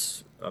 but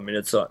it's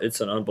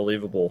an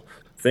unbelievable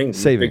thing.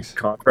 Savings. These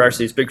big contracts,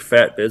 these big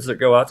fat bids that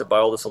go out to buy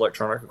all this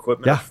electronic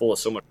equipment Yeah. are full of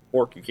so much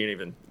pork you can't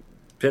even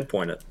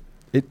pinpoint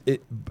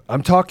it.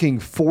 I'm talking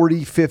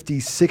 40, 50,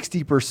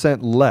 60%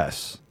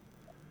 less.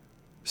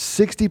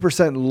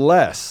 60%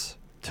 less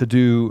to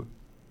do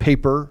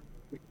paper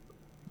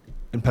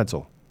and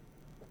pencil.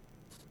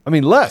 I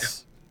mean,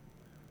 less.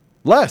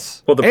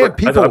 Less. Well, and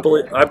people,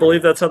 I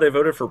believe that's how they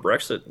voted for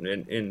Brexit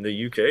in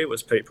the UK. It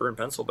was paper and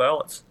pencil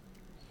ballots.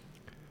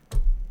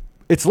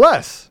 it's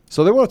less.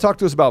 So they want to talk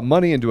to us about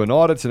money and doing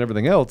audits and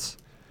everything else,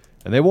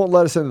 and they won't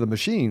let us into the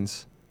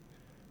machines,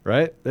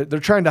 right? They're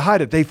trying to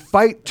hide it. They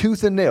fight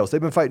tooth and nails. They've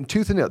been fighting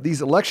tooth and nail.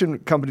 These election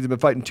companies have been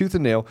fighting tooth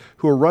and nail,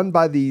 who are run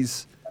by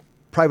these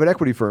private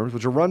equity firms,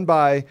 which are run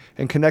by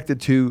and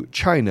connected to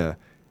China,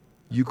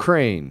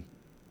 Ukraine,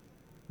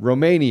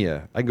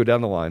 Romania. I can go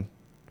down the line.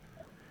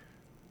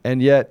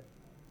 And yet,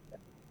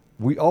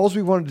 all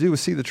we wanted to do was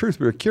see the truth.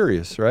 We were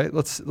curious, right?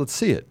 Let's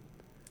see it.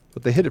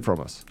 But they hid it from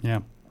us. Yeah.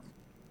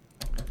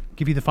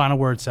 Give you the final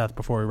word, Seth,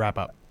 before we wrap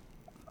up.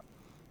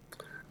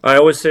 I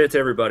always say it to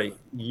everybody.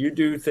 You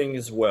do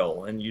things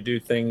well, and you do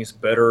things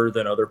better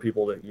than other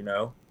people that you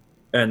know.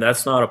 And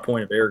that's not a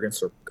point of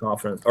arrogance or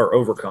confidence or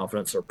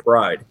overconfidence or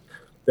pride.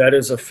 That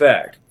is a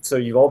fact. So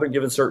you've all been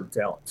given certain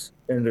talents,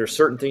 and there's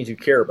certain things you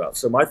care about.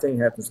 So my thing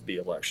happens to be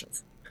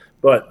elections.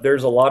 But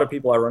there's a lot of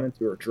people I run into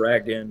who are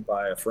dragged in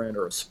by a friend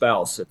or a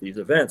spouse at these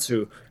events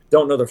who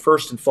don't know the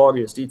first and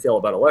foggiest detail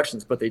about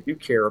elections, but they do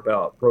care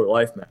about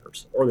pro-life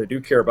matters, or they do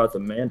care about the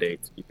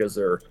mandates because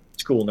they're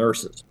school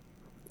nurses.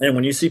 And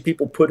when you see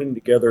people putting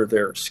together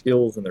their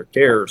skills and their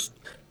cares,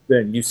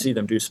 then you see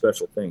them do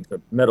special things. I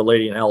met a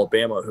lady in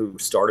Alabama who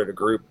started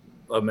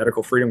a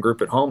medical freedom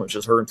group at home. It was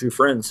just her and 2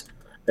 friends.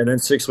 And then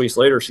 6 weeks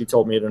later, she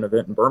told me at an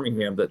event in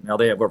Birmingham that now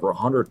they have over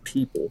 100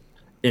 people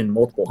in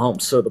multiple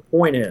homes. So the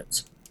point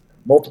is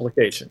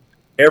multiplication.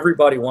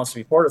 Everybody wants to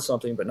be part of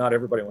something, but not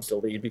everybody wants to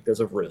lead because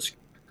of risk.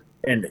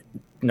 And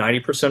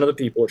 90% of the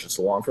people are just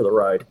along for the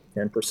ride,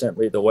 10%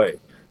 lead the way.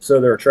 So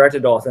they're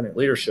attracted to authentic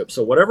leadership.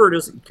 So whatever it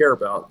is that you care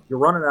about, you're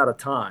running out of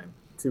time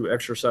to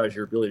exercise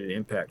your ability to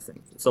impact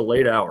things. It's a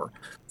late hour.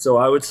 So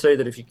I would say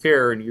that if you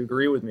care and you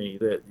agree with me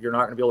that you're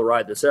not going to be able to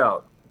ride this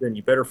out, then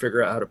you better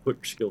figure out how to put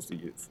your skills to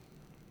use.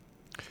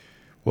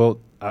 Well,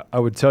 I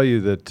would tell you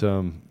that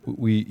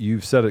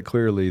you've said it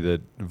clearly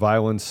that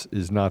violence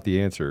is not the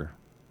answer,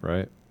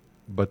 right?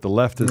 But the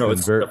left has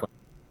been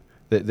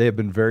they have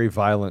been very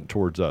violent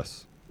towards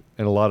us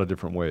in a lot of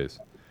different ways.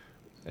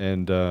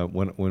 And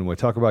when we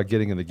talk about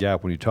getting in the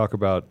gap, when you talk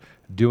about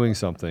doing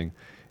something,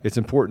 it's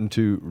important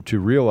to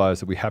realize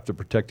that we have to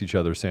protect each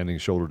other standing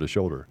shoulder to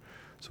shoulder.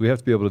 So we have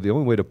to be able to, the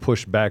only way to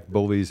push back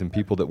bullies and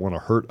people that want to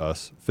hurt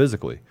us,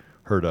 physically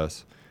hurt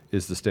us,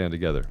 is to stand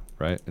together,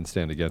 right? And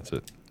stand against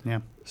it.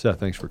 Yeah. Seth,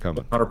 thanks for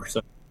coming.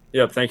 100%.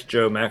 Yeah, thank you,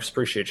 Joe. Max,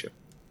 appreciate you.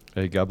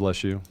 Hey, God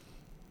bless you.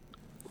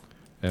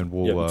 And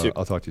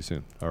I'll talk to you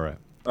soon. All right.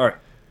 All right.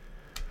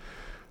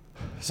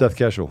 Seth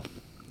Keshel.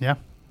 Yeah.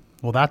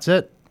 Well, that's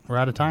it. We're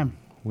out of time.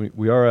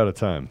 We are out of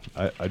time.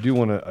 I do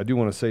want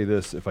to say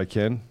this if I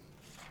can.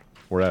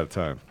 We're out of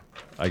time.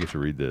 I get to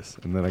read this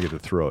and then I get to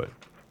throw it.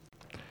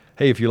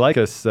 Hey, if you like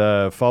us,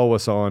 follow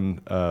us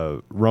on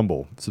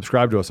Rumble.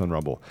 Subscribe to us on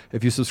Rumble.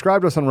 If you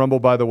subscribe to us on Rumble,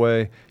 by the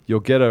way, you'll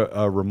get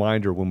a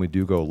reminder when we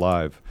do go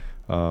live.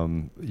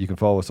 You can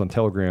follow us on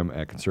Telegram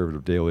at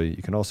Conservative Daily.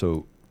 You can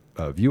also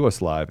view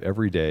us live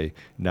every day,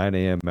 9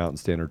 a.m. Mountain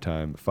Standard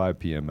Time, 5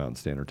 p.m. Mountain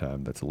Standard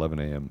Time. That's 11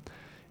 a.m.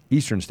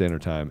 Eastern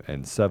Standard Time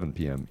and 7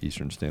 p.m.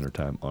 Eastern Standard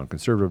Time on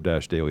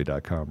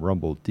conservative-daily.com,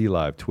 Rumble,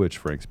 DLive, Twitch,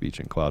 Frank's Beach,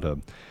 and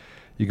CloudHub.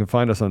 You can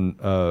find us on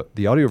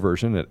the audio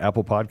version at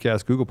Apple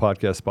Podcasts, Google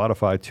Podcasts,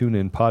 Spotify,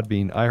 TuneIn,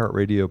 Podbean,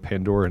 iHeartRadio,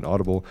 Pandora, and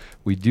Audible.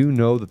 We do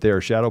know that they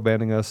are shadow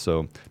banning us,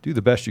 so do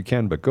the best you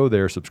can, but go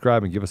there,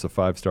 subscribe, and give us a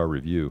 5-star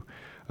review.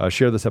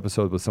 Share this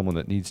episode with someone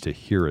that needs to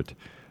hear it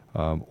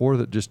or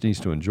that just needs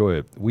to enjoy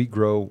it. We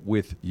grow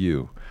with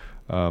you.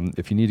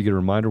 If you need to get a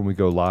reminder when we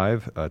go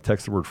live,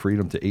 text the word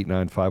freedom to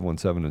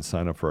 89517 and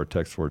sign up for our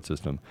text alert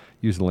system.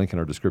 Use the link in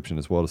our description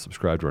as well to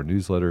subscribe to our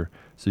newsletter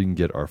so you can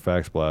get our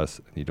fax blasts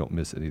and you don't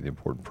miss any of the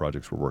important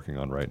projects we're working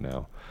on right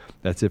now.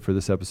 That's it for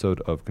this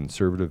episode of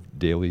Conservative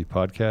Daily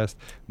Podcast.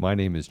 My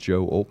name is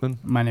Joe Oltman.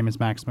 My name is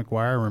Max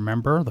McGuire.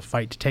 Remember, the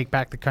fight to take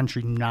back the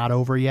country not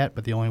over yet,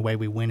 but the only way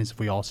we win is if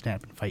we all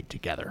stand up and fight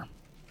together.